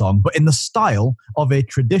sing a song, but in the style of a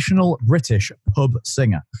traditional British pub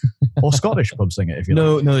singer, or Scottish pub singer, if you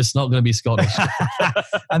like. No, it's not going to be Scottish.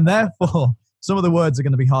 And therefore, some of the words are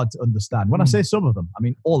going to be hard to understand. When I say some of them, I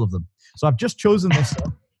mean all of them. So I've just chosen this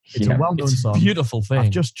song. It's a well-known song. Beautiful thing. I've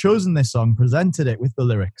just chosen this song, presented it with the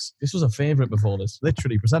lyrics. This was a favourite before this.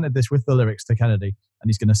 Literally presented this with the lyrics to Kennedy, and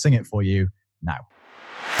he's going to sing it for you now.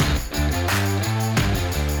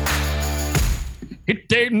 It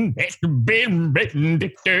didn't have to be written to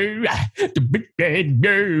do the big bad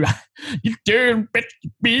girl. You didn't have to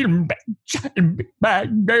be big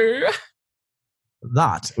bad girl.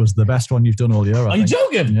 That was the best one you've done all year. Are you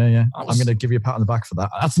joking? Yeah. I'm going to give you a pat on the back for that.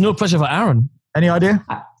 That's no pressure for Aaron. Any idea?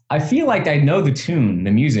 I feel like I know the tune,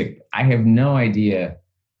 the music. I have no idea.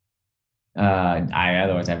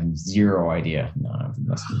 Otherwise I have zero idea. No,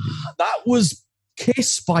 that was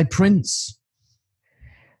Kiss by Prince.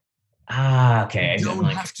 Okay. Don't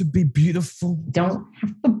have to be beautiful. Don't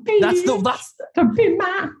have to be. That's to be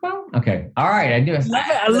my. Okay. All right. I do.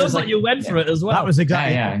 I love that you went for it as well. That was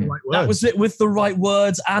exactly the right words. That was it, with the right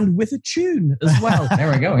words and with a tune as well.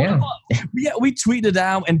 There we go. Yeah. We tweeted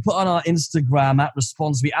out and put on our Instagram at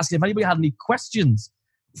Response. We asked if anybody had any questions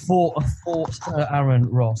for Sir Aaron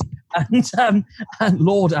Ross and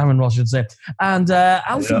Lord Aaron Ross, I should say. And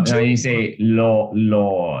Alfie. No, you say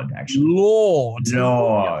Lord. Actually, Lord.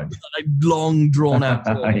 A long drawn out.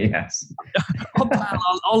 Yes.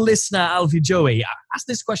 Our listener Alfie Joey asked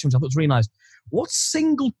this question, which I thought was really nice. What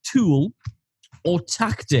single tool or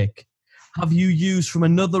tactic have you used from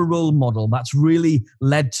another role model that's really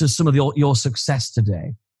led to some of your success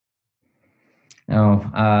today?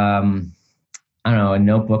 I don't know, a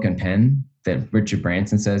notebook and pen that Richard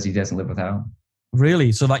Branson says he doesn't live without.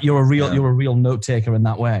 Really? So that you're a real note taker in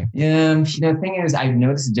that way? Yeah. The thing is, I've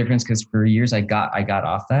noticed a difference because for years I got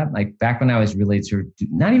off that. Like back when I was really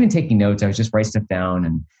not even taking notes, I was just write stuff down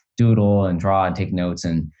and doodle and draw and take notes,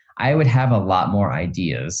 and I would have a lot more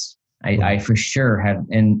ideas. I for sure had,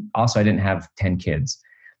 and also I didn't have 10 kids,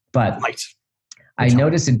 but I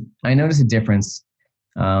noticed a difference.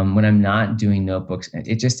 When I'm not doing notebooks,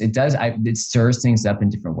 it stirs things up in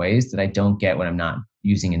different ways that I don't get when I'm not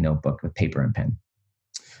using a notebook with paper and pen.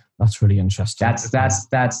 That's really interesting. That's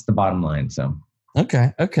the bottom line. So.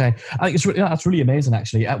 Okay. I think that's really amazing,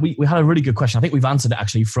 actually. We had a really good question. I think we've answered it,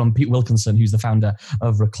 actually, from Pete Wilkinson, who's the founder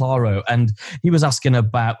of Reclaro. And he was asking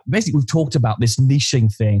about, basically, we've talked about this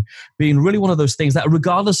niching thing being really one of those things that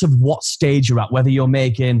regardless of what stage you're at, whether you're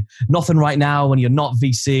making nothing right now and you're not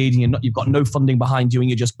VC'd and you've got no funding behind you and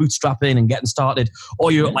you're just bootstrapping and getting started,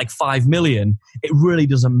 or you're at like 5 million, it really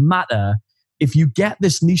doesn't matter. If you get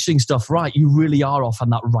this niching stuff right, you really are off on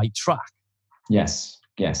that right track. Yes.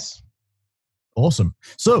 Awesome.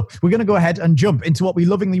 So we're going to go ahead and jump into what we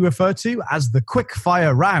lovingly refer to as the quick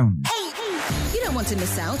fire round. Hey, you don't want to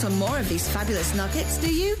miss out on more of these fabulous nuggets,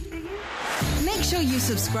 do you? Make sure you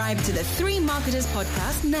subscribe to the Three Marketers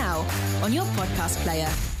podcast now on your podcast player.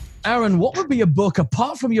 Aaron, what would be a book,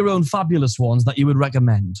 apart from your own fabulous ones, that you would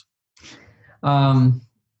recommend? One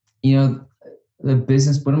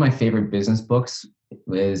of my favorite business books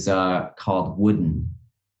is called Wooden.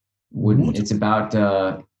 It's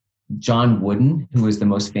about John Wooden, who was the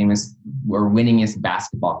most famous or winningest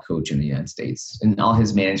basketball coach in the United States, and all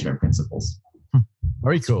his management principles.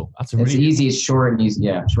 Very cool. It's easy. It's short and easy.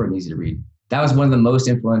 Yeah, short and easy to read. That was one of the most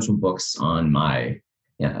influential books on my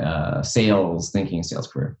sales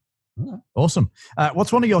career. Awesome.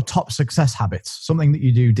 What's one of your top success habits? Something that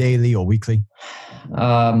you do daily or weekly?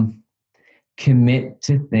 Commit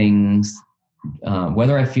to things.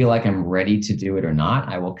 Whether I feel like I'm ready to do it or not,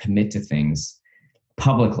 I will commit to things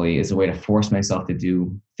publicly as a way to force myself to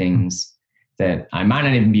do things that I might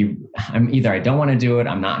not even be. I don't want to do it.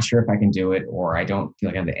 I'm not sure if I can do it, or I don't feel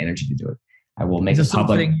like I have the energy to do it. I will make a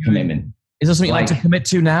public commitment. Is there something you'd like to commit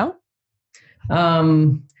to now?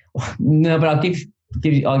 No, but I'll give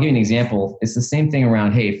you an example. It's the same thing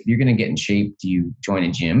around, hey, if you're going to get in shape, do you join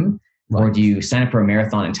a gym or do you sign up for a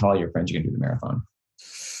marathon and tell all your friends you're going to do the marathon?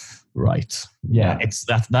 Right. Yeah,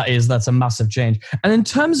 that's a massive change. And in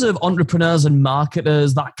terms of entrepreneurs and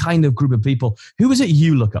marketers, that kind of group of people, who is it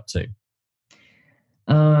you look up to?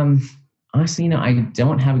 Honestly, I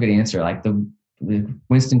don't have a good answer. Like the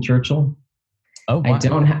Winston Churchill. Oh, wow.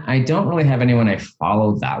 I don't really have anyone I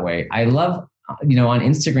follow that way. I love, on anyone I follow that way. I love, on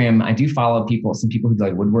Instagram, I do follow some people who do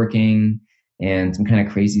like woodworking and some kind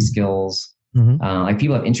of crazy skills. Mm-hmm. Like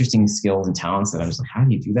people have interesting skills and talents that I'm just like, how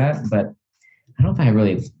do you do that? But I don't know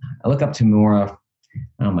if I look up to more of,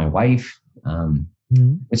 my wife,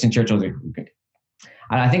 Winston Churchill.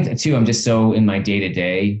 I think too, I'm just so in my day to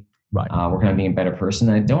day, working on being a better person.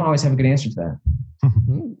 I don't always have a good answer to that.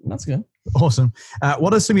 That's good. Awesome.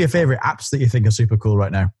 What are some of your favorite apps that you think are super cool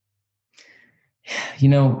right now?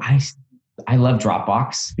 I love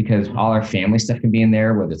Dropbox because all our family stuff can be in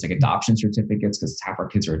there, whether it's like adoption certificates because half our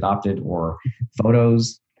kids are adopted, or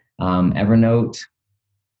photos, Evernote.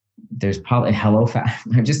 There's probably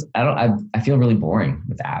HelloFax. I feel really boring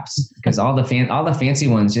with apps because all the fancy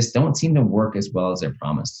ones just don't seem to work as well as they're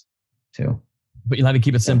promised to. But you like to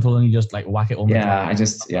keep it simple and you just like whack it on. I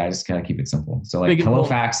just kind of keep it simple. So like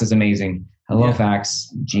HelloFax is amazing. HelloFax,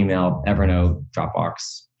 Gmail, Evernote,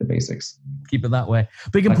 Dropbox, the basics. Keep it that way.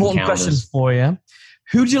 Big important questions for you.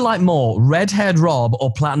 Who do you like more, red-haired Rob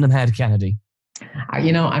or platinum-haired Kennedy? I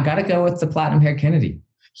got to go with the platinum-haired Kennedy.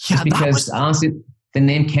 Yeah, because honestly, the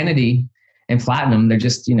name Kennedy and platinum, they're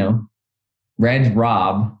just, red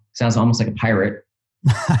Rob sounds almost like a pirate.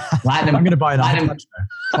 Platinum. I'm going to buy an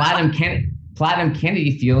Platinum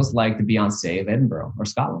Kennedy feels like the Beyonce of Edinburgh or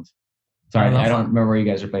Scotland. Sorry, I don't remember where you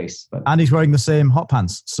guys are based. But and he's wearing the same hot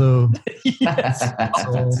pants. So,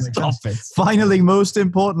 Stop it. Finally, most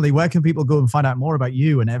importantly, where can people go and find out more about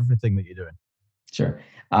you and everything that you're doing? Sure.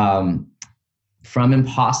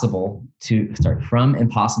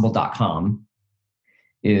 FromImpossible.com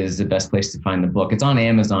is the best place to find the book. It's on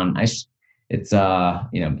Amazon.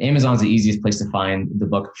 Amazon's the easiest place to find the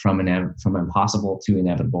book From Impossible to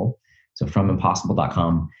Inevitable. So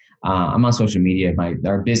FromImpossible.com. I'm on social media.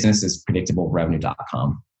 Our business is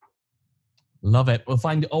predictablerevenue.com. Love it. We'll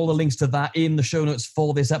find all the links to that in the show notes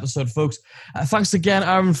for this episode, folks. Thanks again,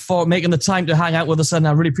 Aaron, for making the time to hang out with us, and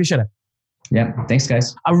I really appreciate it. Yeah, thanks,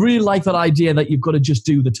 guys. I really like that idea that you've got to just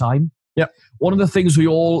do the time. Yeah. One of the things we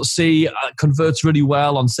all see converts really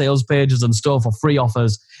well on sales pages and stuff or free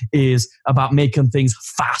offers is about making things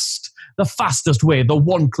fast. The fastest way, the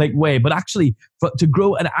one-click way. But actually, to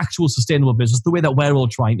grow an actual sustainable business, the way that we're all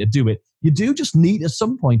trying to do it, you do just need at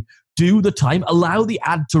some point, do the time, allow the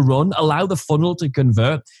ad to run, allow the funnel to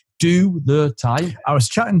convert, do the time. I was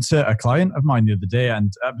chatting to a client of mine the other day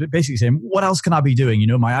and basically saying, what else can I be doing?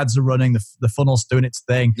 My ads are running, the funnel's doing its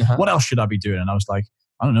thing. Uh-huh. What else should I be doing? And I was like,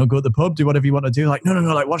 I don't know, go to the pub, do whatever you want to do. Like, no,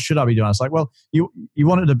 like, what should I be doing? I was like, well, you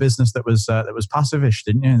wanted a business that was passive-ish,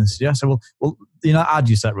 didn't you? And they said, yeah. So, well, ad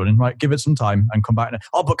you set running, right? Give it some time and come back.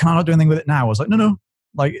 But can I not do anything with it now? I was like, no.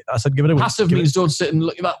 Like I said, give it a week. Passive means don't sit and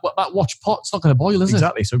look at that watch pot. It's not going to boil, is it?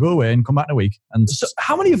 Exactly. So go away and come back in a week. And so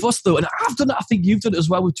how many of us, though, and I've done it, I think you've done it as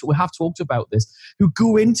well, we have talked about this, who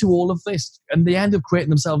go into all of this and they end up creating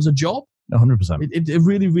themselves a job? 100%. It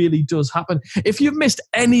really, really does happen. If you've missed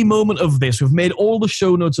any moment of this, we've made all the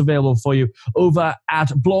show notes available for you over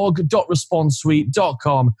at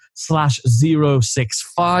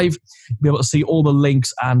blog.responsesuite.com/065. You'll be able to see all the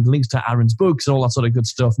links and links to Aaron's books and all that sort of good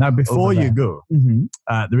stuff. Now, before you go,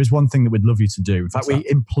 there is one thing that we'd love you to do. In fact, we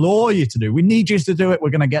implore you to do. We need you to do it.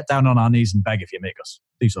 We're going to get down on our knees and beg if you make us.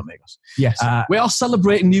 Please don't make us. Yes. We are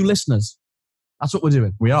celebrating new listeners. That's what we're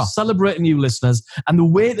doing. We are. Celebrating new listeners. And the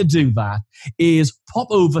way to do that is pop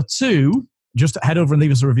over to... Just head over and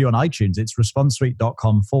leave us a review on iTunes. It's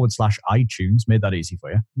responsesuite.com/iTunes. Made that easy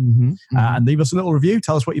for you. And leave us a little review.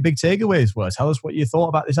 Tell us what your big takeaways were. Tell us what you thought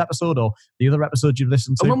about this episode or the other episodes you've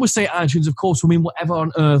listened to. And when we say iTunes, of course, we mean whatever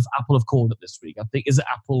on earth Apple have called it this week. I think, is it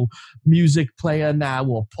Apple Music Player now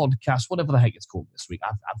or podcast? Whatever the heck it's called this week.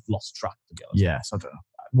 I've lost track, to be honest. Yes, I don't know.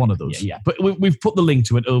 One of those. Yeah. But we've put the link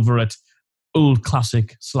to it over at Old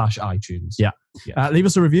Classic/iTunes. Yeah. Leave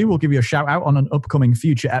us a review. We'll give you a shout out on an upcoming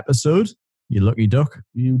future episode. You lucky duck.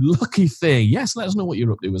 You lucky thing. Yes, let us know what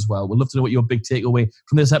you're up to as well. We'd love to know what your big takeaway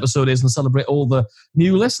from this episode is and celebrate all the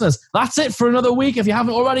new listeners. That's it for another week. If you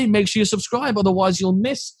haven't already, make sure you subscribe. Otherwise, you'll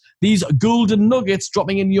miss these golden nuggets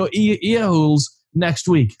dropping in your ear holes next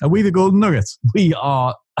week. Are we the golden nuggets? We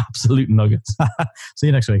are absolute nuggets. See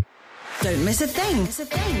you next week. Don't miss a thing.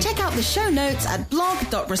 Check out the show notes at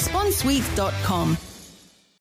blog.responsesuite.com.